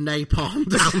barrel of napalm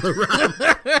down the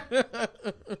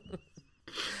ramp.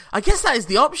 I guess that is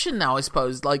the option now, I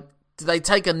suppose. Like, do they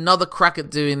take another crack at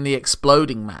doing the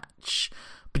exploding match,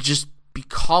 but just be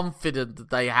confident that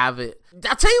they have it?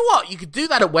 I'll tell you what, you could do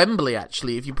that at Wembley,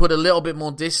 actually, if you put a little bit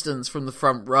more distance from the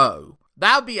front row.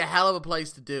 That would be a hell of a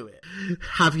place to do it.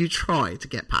 Have you tried to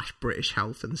get past British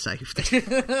health and safety?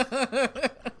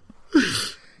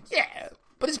 Yeah,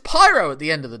 but it's pyro at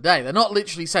the end of the day. They're not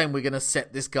literally saying we're going to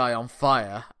set this guy on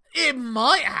fire. It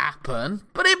might happen,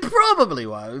 but it probably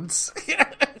won't.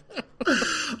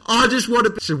 I just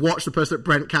want to watch the person at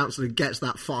Brent Council who gets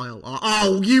that file.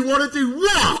 Oh, you want to do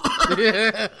what?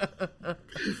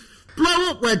 Blow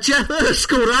up where Jeff Hurst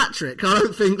scored a hat-trick? I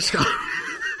don't think so.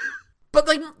 But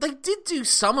they did do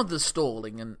some of the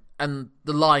stalling and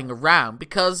the lying around,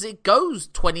 because it goes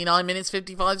 29 minutes,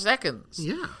 55 seconds.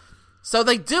 Yeah. So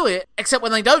they do it, except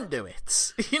when they don't do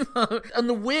it. You know? And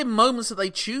the weird moments that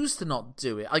they choose to not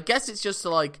do it, I guess it's just to,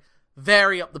 like,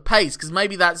 vary up the pace, because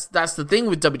maybe that's the thing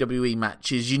with WWE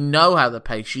matches. You know how the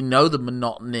pace, you know the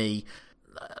monotony.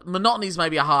 Monotony is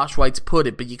maybe a harsh way to put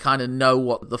it, but you kind of know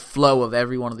what the flow of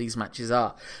every one of these matches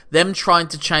are. Them trying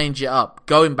to change it up,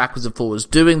 going backwards and forwards,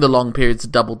 doing the long periods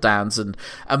of double downs and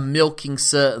milking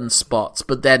certain spots,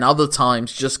 but then other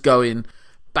times just going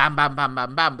bam, bam, bam,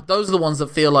 bam, bam. But those are the ones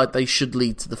that feel like they should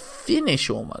lead to the finish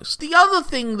almost. The other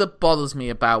thing that bothers me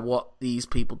about what these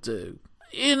people do,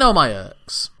 you know my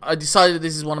irks. I decided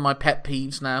this is one of my pet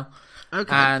peeves now.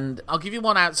 Okay. And I'll give you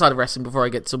one outside of wrestling before I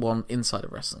get to one inside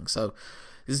of wrestling. So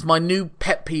this is my new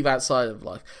pet peeve outside of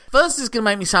life. First, it's going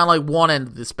to make me sound like one end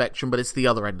of the spectrum, but it's the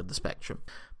other end of the spectrum.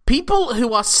 People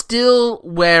who are still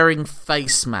wearing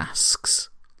face masks,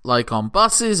 like on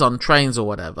buses, on trains or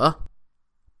whatever,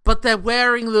 but they're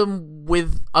wearing them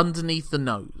with underneath the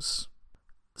nose.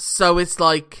 So it's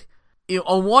like, you know,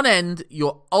 on one end,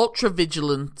 you're ultra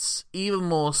vigilant, even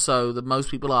more so than most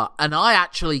people are. And I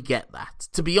actually get that.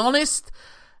 To be honest,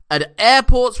 at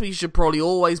airports, we should probably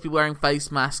always be wearing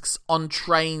face masks. On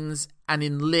trains and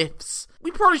in lifts,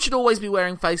 we probably should always be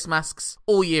wearing face masks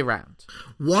all year round.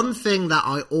 One thing that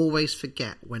I always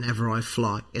forget whenever I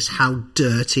fly is how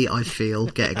dirty I feel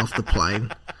getting off the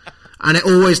plane. And it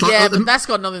always like... Yeah, but that's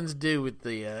got nothing to do with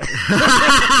the...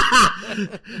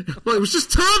 Well, it was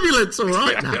just turbulence, all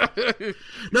right now.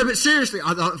 No, but seriously,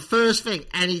 first thing,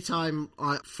 anytime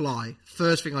I fly,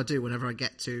 first thing I do whenever I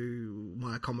get to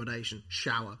my accommodation,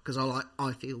 shower. Because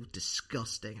I feel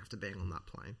disgusting after being on that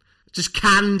plane. Just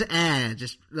canned air,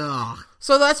 just... ugh.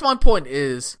 So that's my point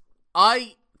is,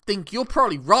 I think you're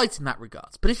probably right in that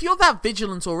regards. But if you're that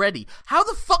vigilant already, how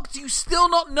the fuck do you still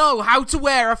not know how to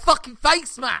wear a fucking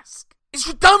face mask? It's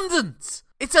redundant.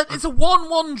 It's a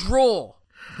 1-1 draw.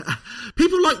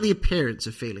 People like the appearance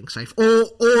of feeling safe, or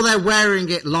they're wearing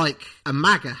it like a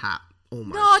MAGA hat,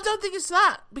 almost. No, I don't think it's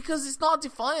that, because it's not a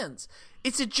defiance.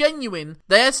 It's a genuine,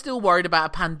 they're still worried about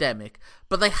a pandemic,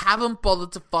 but they haven't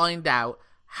bothered to find out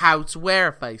how to wear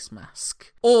a face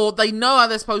mask. Or they know how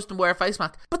they're supposed to wear a face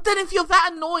mask. But then if you're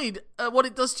that annoyed at what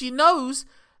it does to your nose,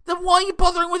 then why are you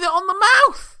bothering with it on the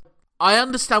mouth? I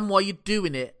understand why you're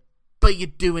doing it, but you're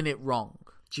doing it wrong.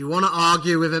 Do you want to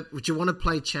argue with it? Do you want to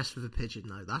play chess with a pigeon,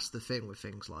 though? That's the thing with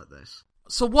things like this.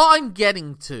 So what I'm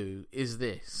getting to is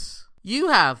this. You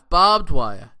have barbed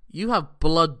wire. You have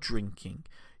blood drinking.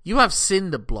 You have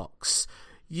cinder blocks.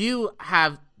 You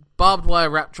have barbed wire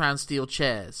wrapped around steel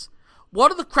chairs.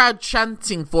 What are the crowd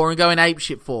chanting for and going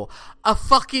apeshit for? A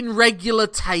fucking regular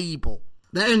table.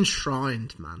 They're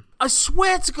enshrined, man. I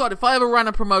swear to God, if I ever ran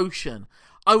a promotion,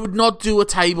 I would not do a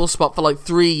table spot for like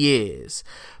 3 years.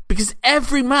 Because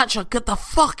every match I get the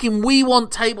fucking we want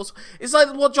tables. It's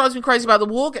like what drives me crazy about the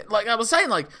war game. Like I was saying,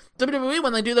 like WWE,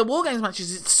 when they do their war games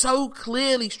matches, it's so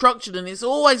clearly structured and it's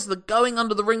always the going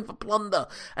under the ring for plunder.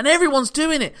 And everyone's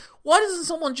doing it. Why doesn't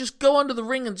someone just go under the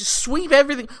ring and just sweep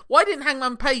everything? Why didn't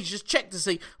Hangman Page just check to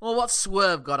see, well, what's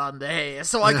Swerve got under here?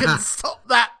 So I can stop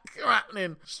that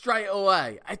happening straight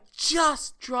away. It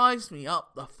just drives me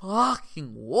up the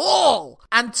fucking wall.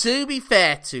 And to be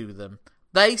fair to them,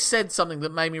 they said something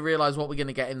that made me realise what we're going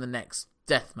to get in the next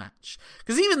death match.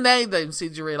 Because even they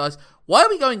seem to realise, why are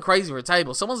we going crazy for a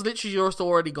table? Someone's literally just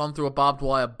already gone through a barbed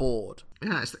wire board.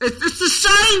 Yeah, it's the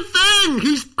same thing!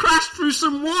 He's crashed through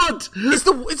some wood!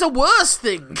 It's a worse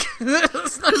thing!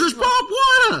 Because it's barbed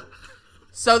wire!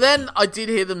 So then I did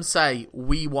hear them say,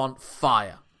 we want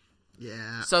fire.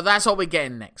 Yeah. So that's what we're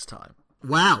getting next time.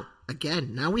 Wow.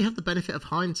 Again, now we have the benefit of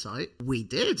hindsight. We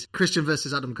did. Christian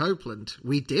versus Adam Copeland.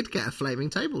 We did get a flaming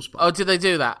table spot. Oh, did they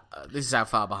do that? This is how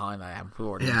far behind I am. I've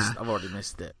already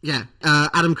missed it. Yeah.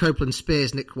 Adam Copeland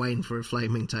spears Nick Wayne for a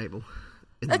flaming table.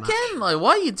 Again, like, why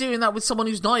are you doing that with someone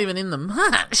who's not even in the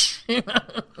match?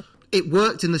 It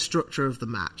worked in the structure of the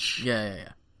match. Yeah.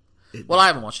 Well, I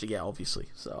haven't watched it yet, obviously,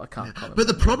 so I can't comment. But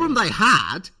the problem they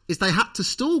had is they had to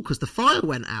stall because the fire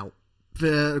went out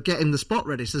for getting the spot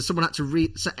ready. So someone had to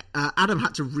Adam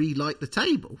had to relight the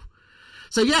table.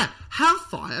 So yeah, have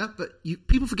fire, but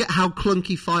people forget how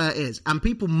clunky fire is. And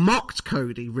people mocked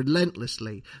Cody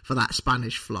relentlessly for that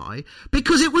Spanish fly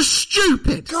because it was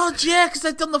stupid. God, yeah, because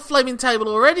they've done the flaming table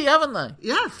already, haven't they?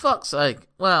 Yeah. For fuck's sake.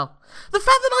 Well, the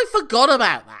fact that I forgot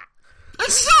about that.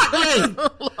 Exactly!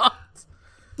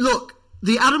 Look,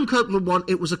 the Adam Copeland one,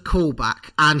 it was a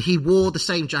callback, and he wore the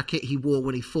same jacket he wore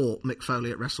when he fought Mick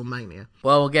Foley at WrestleMania.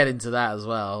 Well, we'll get into that as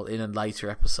well in a later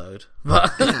episode.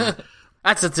 But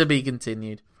that's a to be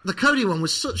continued. The Cody one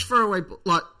was such throwaway,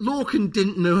 like,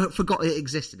 Lorcan forgot it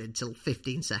existed until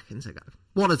 15 seconds ago.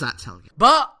 What does that tell you?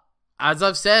 But, as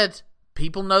I've said,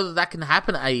 people know that can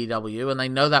happen at AEW, and they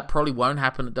know that probably won't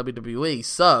happen at WWE,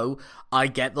 so I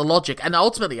get the logic. And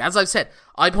ultimately, as I've said,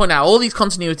 I point out all these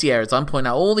continuity errors, I'm pointing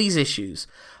out all these issues,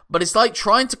 but it's like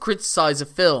trying to criticize a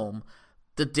film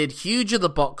that did huge at the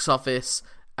box office,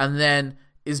 and then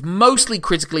is mostly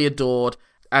critically adored,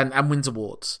 and wins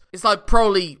awards. It's like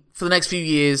probably, for the next few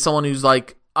years, someone who's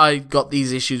like, I got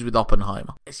these issues with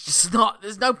Oppenheimer. It's just not,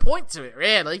 there's no point to it,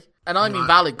 really. And I mean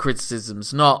valid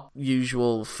criticisms, not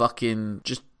usual fucking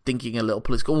just thinking a little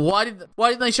political. Why didn't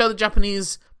they show the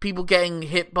Japanese people getting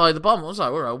hit by the bomb? I was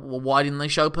like, all right, well, why didn't they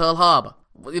show Pearl Harbor?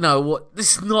 You know what?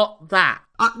 This is not that.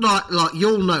 Like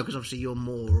you'll know because obviously you're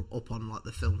more up on like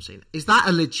the film scene. Is that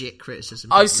a legit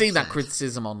criticism? I've seen that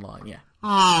criticism online. Yeah.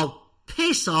 Oh,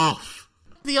 piss off.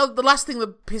 The last thing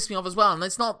that pissed me off as well, and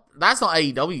that's not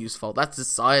AEW's fault. That's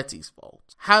society's fault.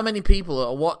 How many people that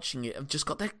are watching it have just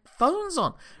got their phones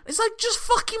on? It's like, just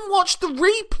fucking watch the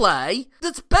replay.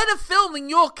 That's better film than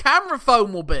your camera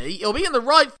phone will be. It'll be in the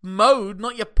right mode,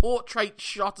 not your portrait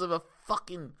shot of a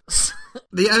fucking...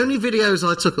 The only videos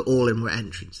I took at all in were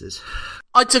entrances.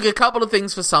 I took a couple of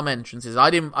things for some entrances. I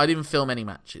didn't film any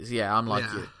matches. Yeah, I'm like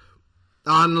you.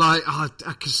 I'm like,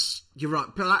 because you're right,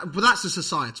 but that's a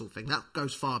societal thing. That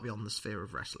goes far beyond the sphere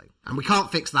of wrestling, and we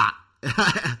can't fix that in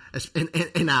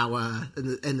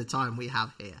the time we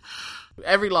have here.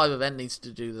 Every live event needs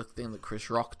to do the thing that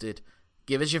Chris Rock did: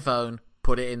 give us your phone,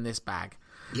 put it in this bag.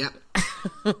 Yep.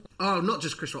 Oh, not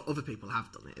just Chris Rock; other people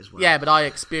have done it as well. Yeah, but I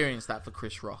experienced that for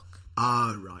Chris Rock.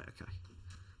 Oh, right, okay.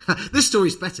 This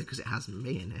story's better because it has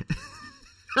me in it.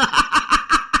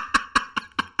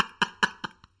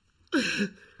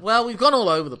 Well, we've gone all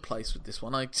over the place with this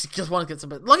one. I just want to get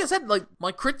some... Like I said, like,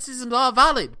 my criticisms are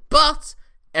valid, but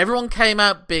everyone came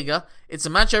out bigger. It's a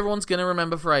match everyone's going to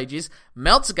remember for ages.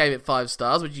 Meltzer gave it 5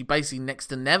 stars, which he basically next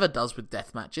to never does with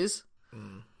death matches.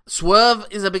 Swerve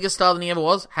is a bigger star than he ever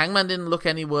was. Hangman didn't look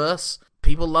any worse.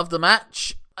 People loved the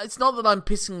match. It's not that I'm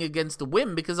pissing against the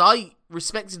win, because I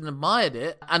respected and admired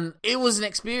it, and it was an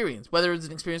experience. Whether it's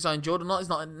an experience I enjoyed or not is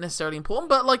not necessarily important,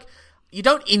 but, like... You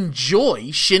don't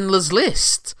enjoy Schindler's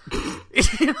List.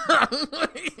 You know?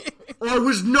 I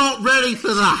was not ready for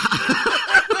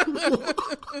that.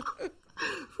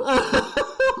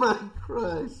 Oh my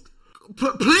Christ.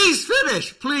 Please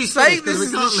finish. Please say finish, this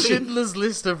is the Schindler's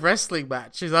List of wrestling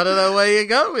matches. I don't know where you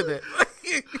go with it.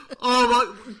 Oh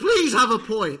my, please have a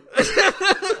point.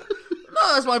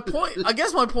 No, that's my point. I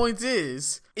guess my point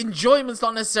is, enjoyment's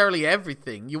not necessarily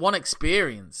everything. You want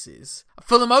experiences.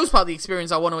 For the most part, the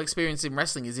experience I want to experience in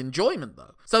wrestling is enjoyment,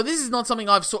 though. So this is not something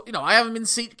I've I haven't been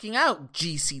seeking out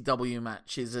GCW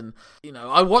matches, and,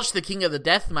 I watched the King of the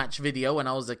Death match video when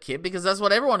I was a kid, because that's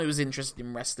what everyone who was interested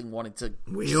in wrestling wanted to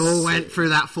We all went through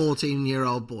that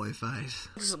 14-year-old boy phase.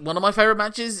 One of my favourite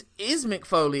matches is Mick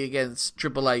Foley against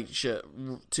Triple H at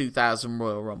 2000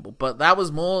 Royal Rumble, but that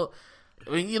was more...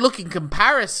 you look in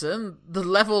comparison, the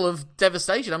level of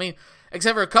devastation.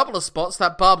 Except for a couple of spots,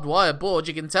 that barbed wire board,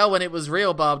 you can tell when it was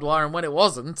real barbed wire and when it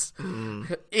wasn't.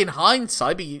 In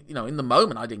hindsight, but in the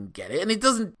moment, I didn't get it, and it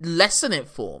doesn't lessen it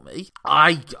for me.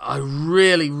 I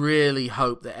really, really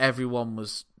hope that everyone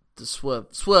was the Swerve.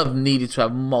 Swerve needed to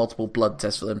have multiple blood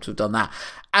tests for them to have done that,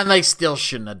 and they still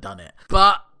shouldn't have done it.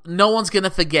 But no one's going to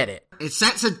forget it. It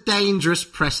sets a dangerous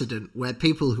precedent where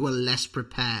people who are less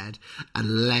prepared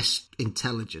and less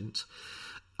intelligent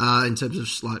in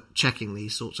terms of checking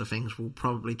these sorts of things will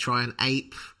probably try and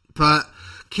ape. But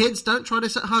kids, don't try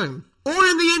this at home. Or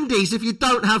in the indies if you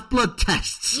don't have blood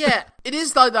tests. Yeah, it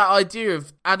is like that idea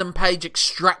of Adam Page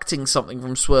extracting something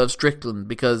from Swerve Strickland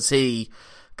because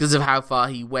of how far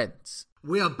he went.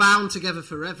 We are bound together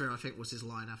forever, I think was his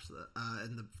line after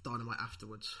in the Dynamite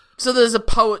afterwards. So there's a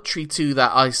poetry to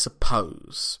that, I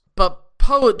suppose. But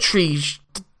poetry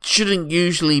shouldn't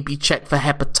usually be checked for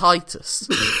hepatitis.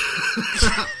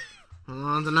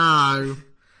 I don't know.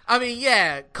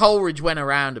 Yeah, Coleridge went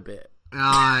around a bit.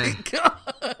 Aye.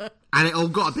 And it all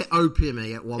got a bit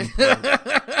opium-y at one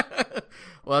point.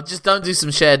 Well, just don't do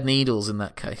some shared needles in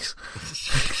that case.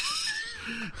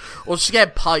 Or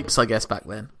shared pipes, I guess, back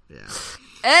then. Yeah.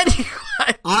 Anyway.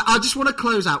 I just want to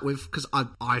close out with, because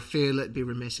I feel it'd be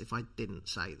remiss if I didn't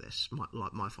say this,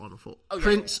 my final thought. Oh, yeah,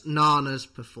 Prince Nana's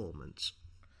performance,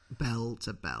 bell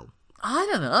to bell. I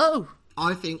don't know.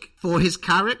 I think for his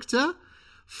character,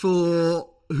 for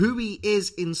who he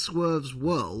is in Swerve's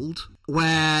world,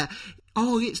 where,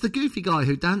 it's the goofy guy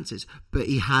who dances, but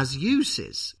he has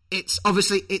uses. It's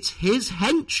his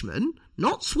henchman,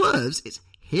 not Swerve's, it's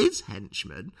his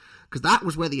henchman, because that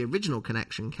was where the original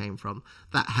connection came from.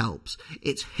 That helps.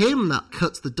 It's him that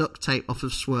cuts the duct tape off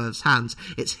of Swerve's hands.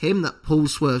 It's him that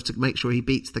pulls Swerve to make sure he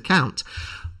beats the count.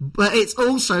 But it's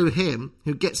also him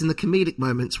who gets in the comedic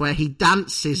moments where he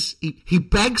dances, he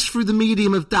begs through the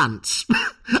medium of dance. and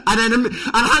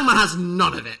Hangman has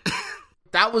none of it.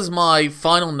 That was my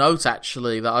final note,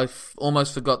 actually, that I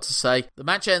almost forgot to say. The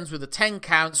match ends with a 10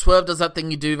 count. Swerve does that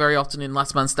thing you do very often in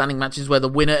Last Man Standing matches where the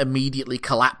winner immediately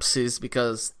collapses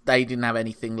because they didn't have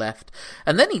anything left.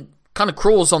 And then he kind of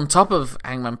crawls on top of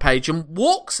Hangman Page and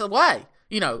walks away.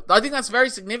 I think that's very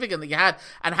significant that you had,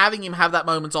 and having him have that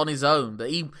moment on his own, that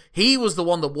he was the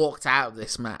one that walked out of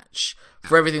this match.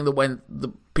 For everything that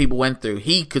the people went through,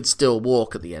 he could still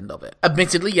walk at the end of it.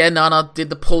 Admittedly, Nana did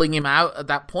the pulling him out at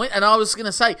that point, and I was going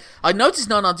to say, I noticed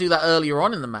Nana do that earlier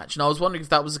on in the match, and I was wondering if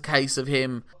that was a case of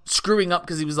him screwing up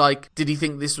because he was like, did he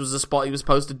think this was the spot he was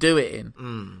supposed to do it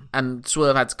in? And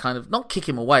Swerve had to kind of, not kick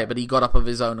him away, but he got up of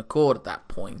his own accord at that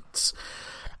point.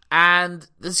 And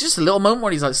there's just a little moment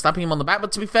where he's like slapping him on the back.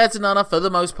 But to be fair to Nana, for the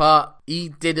most part, he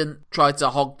didn't try to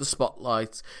hog the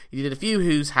spotlight. He did a few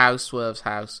Who's House, Swerve's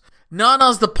House.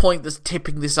 Nana's the point that's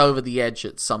tipping this over the edge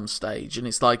at some stage. And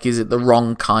it's like, is it the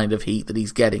wrong kind of heat that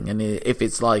he's getting? And if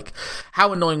it's like,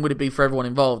 how annoying would it be for everyone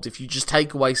involved if you just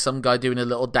take away some guy doing a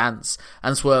little dance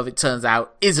and Swerve, it turns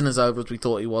out, isn't as over as we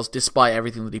thought he was, despite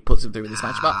everything that he puts him through in this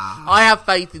match. But I have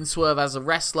faith in Swerve as a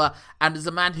wrestler and as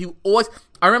a man who always...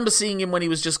 I remember seeing him when he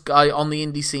was just on the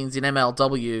indie scenes in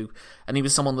MLW, and he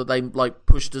was someone that they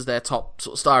pushed as their top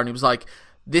sort of star, and he was like,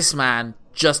 this man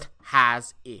just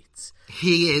has it.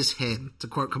 He is him, to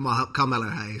quote Carmelo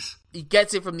Hayes. He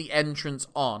gets it from the entrance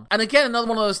on. And again, another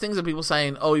one of those things that people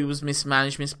saying, he was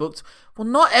mismanaged, misbooked. Well,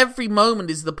 not every moment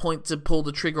is the point to pull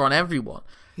the trigger on everyone.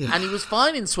 Yeah. And he was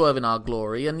fine in Swerve in Our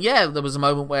Glory. And yeah, there was a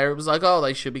moment where it was like,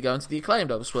 they should be going to the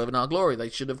Acclaimed over Swerve in Our Glory. They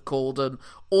should have called an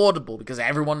audible because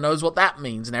everyone knows what that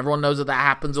means. And everyone knows that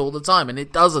happens all the time. And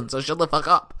it doesn't, so shut the fuck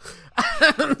up.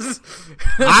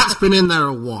 That's been in there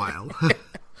a while.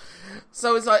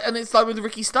 So it's like with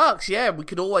Ricky Starks, we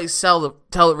could always tell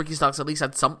that Ricky Starks at least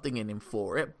had something in him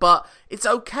for it, but it's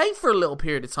okay for a little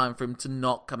period of time for him to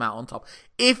not come out on top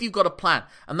if you've got a plan.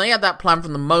 And they had that plan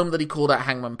from the moment that he called out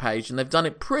Hangman Page, and they've done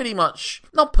it pretty much,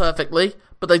 not perfectly,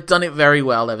 but they've done it very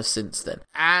well ever since then.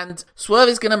 And Swerve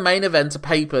is going to main event a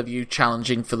pay-per-view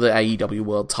challenging for the AEW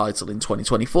World title in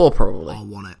 2024, probably. I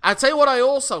want it. I'll tell you what I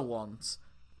also want.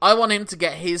 I want him to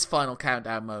get his final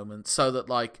countdown moment so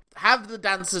that, have the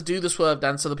dancers do the Swerve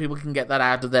dance so that people can get that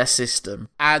out of their system.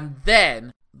 And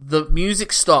then the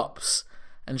music stops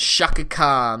and Shaka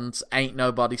Khan's Ain't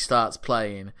Nobody starts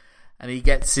playing, and he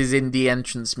gets his indie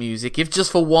entrance music, if just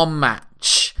for one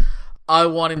match, I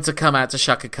want him to come out to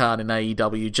Shaka Khan in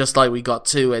AEW, just like we got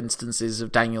 2 instances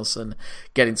of Danielson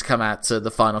getting to come out to the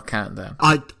Final Countdown.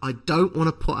 I don't want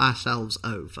to put ourselves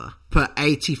over, but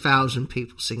 80,000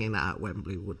 people singing that at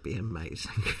Wembley would be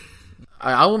amazing.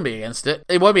 I wouldn't be against it.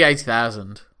 It won't be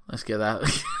 80,000. Let's get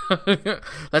that.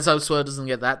 Let's hope Swerve doesn't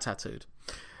get that tattooed.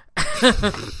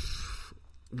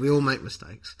 We all make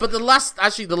mistakes. But the last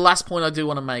point I do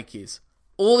want to make is,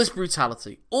 all this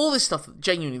brutality, all this stuff,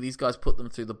 genuinely, these guys put them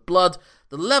through. The blood,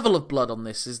 the level of blood on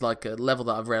this is like a level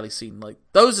that I've rarely seen. Like,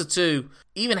 those are 2,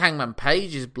 even Hangman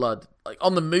Page's blood, like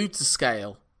on the Muta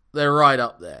scale, they're right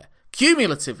up there.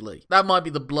 Cumulatively, that might be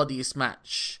the bloodiest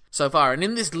match so far. And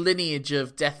in this lineage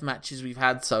of death matches we've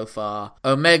had so far,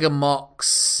 Omega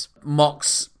Mox,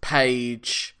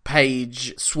 Page,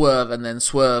 Swerve, and then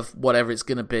Swerve, whatever it's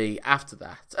going to be after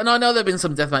that. And I know there have been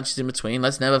some death matches in between.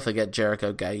 Let's never forget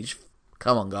Jericho Gage.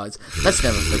 Come on, guys. Let's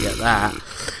never forget that.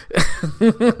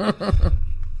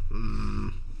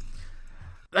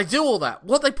 They do all that.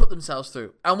 What they put themselves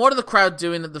through. And what are the crowd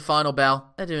doing at the final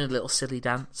bell? They're doing a little silly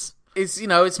dance. It's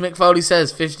Mick Foley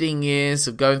says, 15 years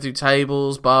of going through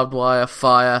tables, barbed wire,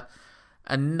 fire,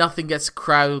 and nothing gets a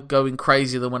crowd going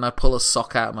crazier than when I pull a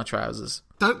sock out of my trousers.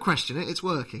 Don't question it, it's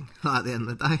working at the end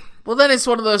of the day. Well, then it's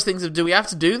one of those things of, do we have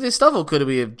to do this stuff, or could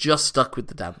we have just stuck with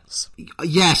the dance?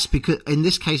 Yes, because in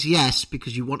this case, yes,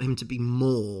 because you want him to be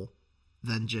more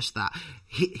than just that.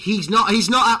 He's not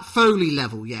at Foley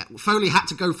level yet. Foley had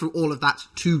to go through all of that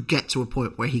to get to a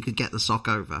point where he could get the sock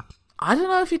over. I don't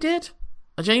know if he did.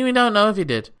 I genuinely don't know if he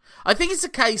did. I think it's a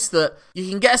case that you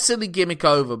can get a silly gimmick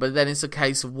over, but then it's a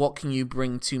case of what can you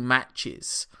bring to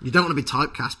matches. You don't want to be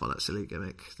typecast by that silly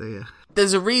gimmick, do you?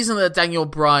 There's a reason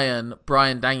that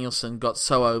Brian Danielson got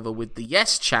so over with the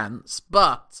yes chants,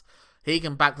 but he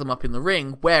can back them up in the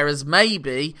ring, whereas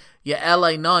maybe your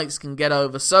LA Knights can get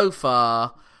over so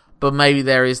far, but maybe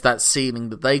there is that ceiling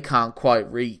that they can't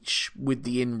quite reach with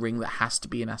the in-ring that has to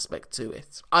be an aspect to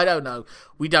it. I don't know.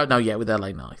 We don't know yet with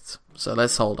LA Knight. So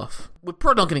let's hold off. We're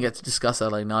probably not going to get to discuss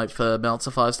LA Knight for Meltzer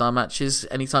 5-star matches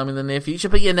anytime in the near future,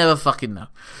 but you never fucking know.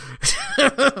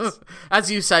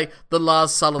 As you say, the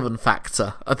Lars Sullivan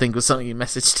factor, I think, was something you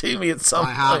messaged to me at some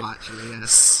point. I have, actually,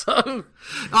 yes. So...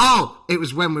 Oh, it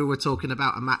was when we were talking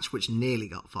about a match which nearly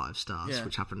got 5 stars,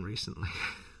 which happened recently.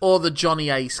 Or the Johnny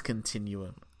Ace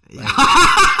continuum. Yeah.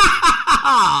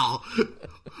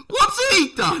 What's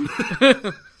he done?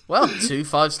 Well, 2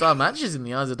 5-star matches in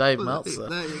the eyes of Dave Meltzer.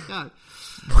 There you go.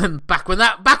 Back when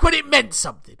it meant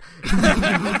something.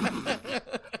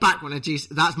 Back when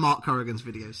that's Mark Corrigan's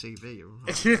video CV.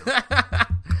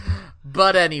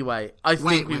 But anyway, I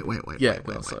think wait. Yeah,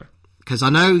 sorry. Because I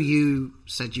know you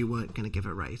said you weren't going to give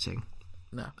a rating.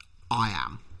 No, I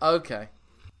am. Okay.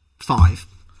 5.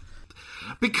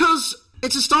 Because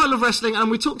it's a style of wrestling, and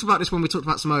we talked about this when we talked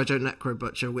about Samoa Joe Necro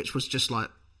Butcher, which was just like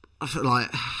a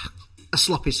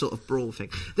sloppy sort of brawl thing.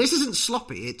 This isn't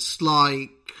sloppy. It's like,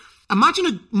 imagine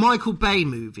a Michael Bay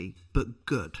movie, but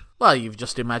good. Well, you've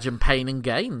just imagined Pain and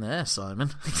Gain there,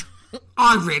 Simon.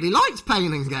 I really liked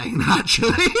Pain and Gain,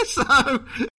 actually.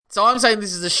 So I'm saying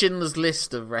this is a Schindler's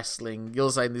List of wrestling.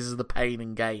 You're saying this is the Pain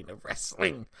and Gain of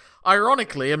wrestling.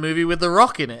 Ironically, a movie with The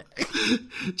Rock in it.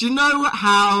 Do you know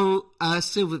how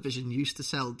Silvervision used to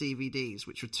sell DVDs,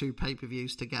 which were 2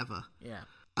 pay-per-views together? Yeah.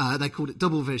 They called it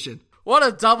Double Vision. What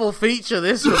a double feature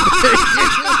this would be.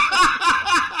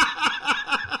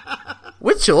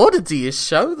 Which order do you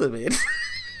show them in?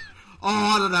 Oh,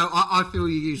 I don't know. I feel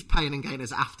you use Pain and Gain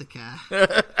as aftercare.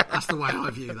 That's the way I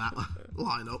view that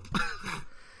lineup.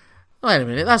 Wait a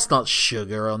minute, that's not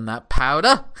sugar on that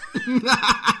powder.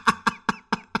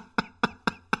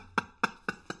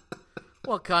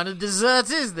 What kind of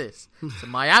dessert is this? It's a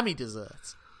Miami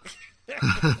dessert.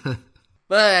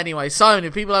 But anyway, Simon,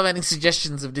 if people have any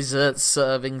suggestions of dessert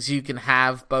servings you can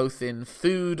have, both in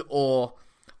food or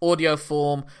audio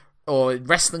form or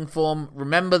wrestling form,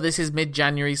 remember this is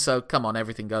mid-January, so come on,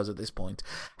 everything goes at this point.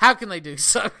 How can they do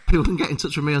so? People can get in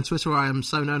touch with me on Twitter. I am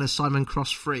so known as Simon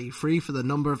Cross Free for the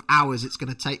number of hours it's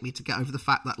going to take me to get over the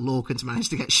fact that Lorcan's managed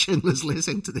to get Schindler's List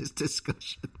into this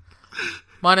discussion.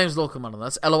 My name's Lorcan Mullen.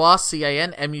 That's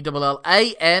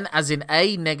LORCANMULLAN, as in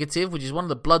A negative, which is one of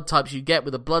the blood types you get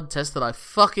with a blood test that I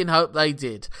fucking hope they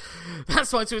did.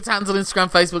 That's my Twitter handle,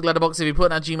 Instagram, Facebook, Letterboxd. If you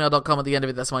put at gmail.com at the end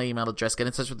of it, that's my email address. Get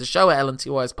in touch with the show at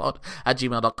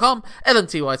lntyspod@gmail.com.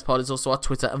 LNTYspod is also our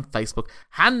Twitter and Facebook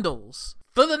handles.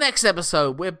 For the next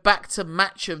episode, we're back to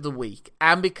Match of the Week.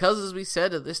 And because, as we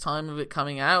said, at this time of it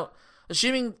coming out,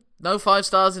 assuming no 5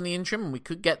 stars in the interim, and we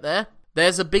could get there,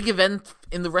 There's a big event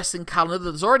in the wrestling calendar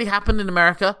that's already happened in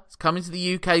America. It's coming to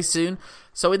the UK soon.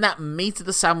 So in that meat of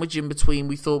the sandwich in between,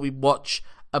 we thought we'd watch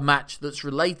a match that's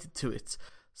related to it.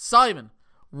 Simon,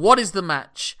 what is the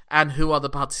match and who are the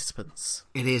participants?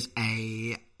 It is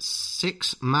a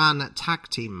 6-man tag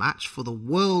team match for the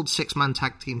World 6-man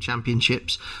Tag Team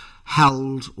Championships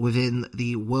held within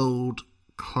the World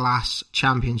Class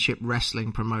Championship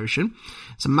Wrestling promotion.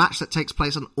 It's a match that takes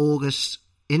place in August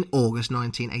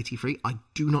 1983. I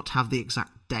do not have the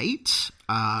exact date.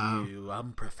 You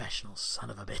unprofessional son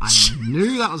of a bitch. I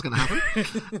knew that was going to happen.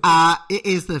 It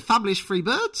is the Fabulous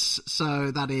Freebirds.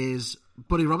 So that is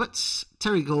Buddy Roberts,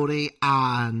 Terry Gordy,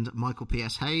 and Michael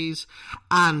P.S. Hayes.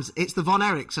 And it's the Von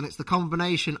Erichs, and it's the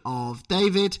combination of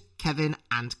David, Kevin,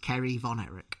 and Kerry Von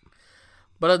Erich.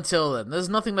 But until then, there's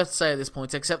nothing left to say at this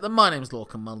point except that my name's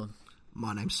Lorcan Mullen.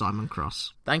 My name's Simon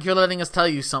Cross. Thank you for letting us tell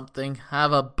you something.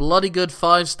 Have a bloody good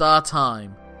 5-star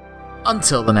time.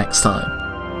 Until the next time.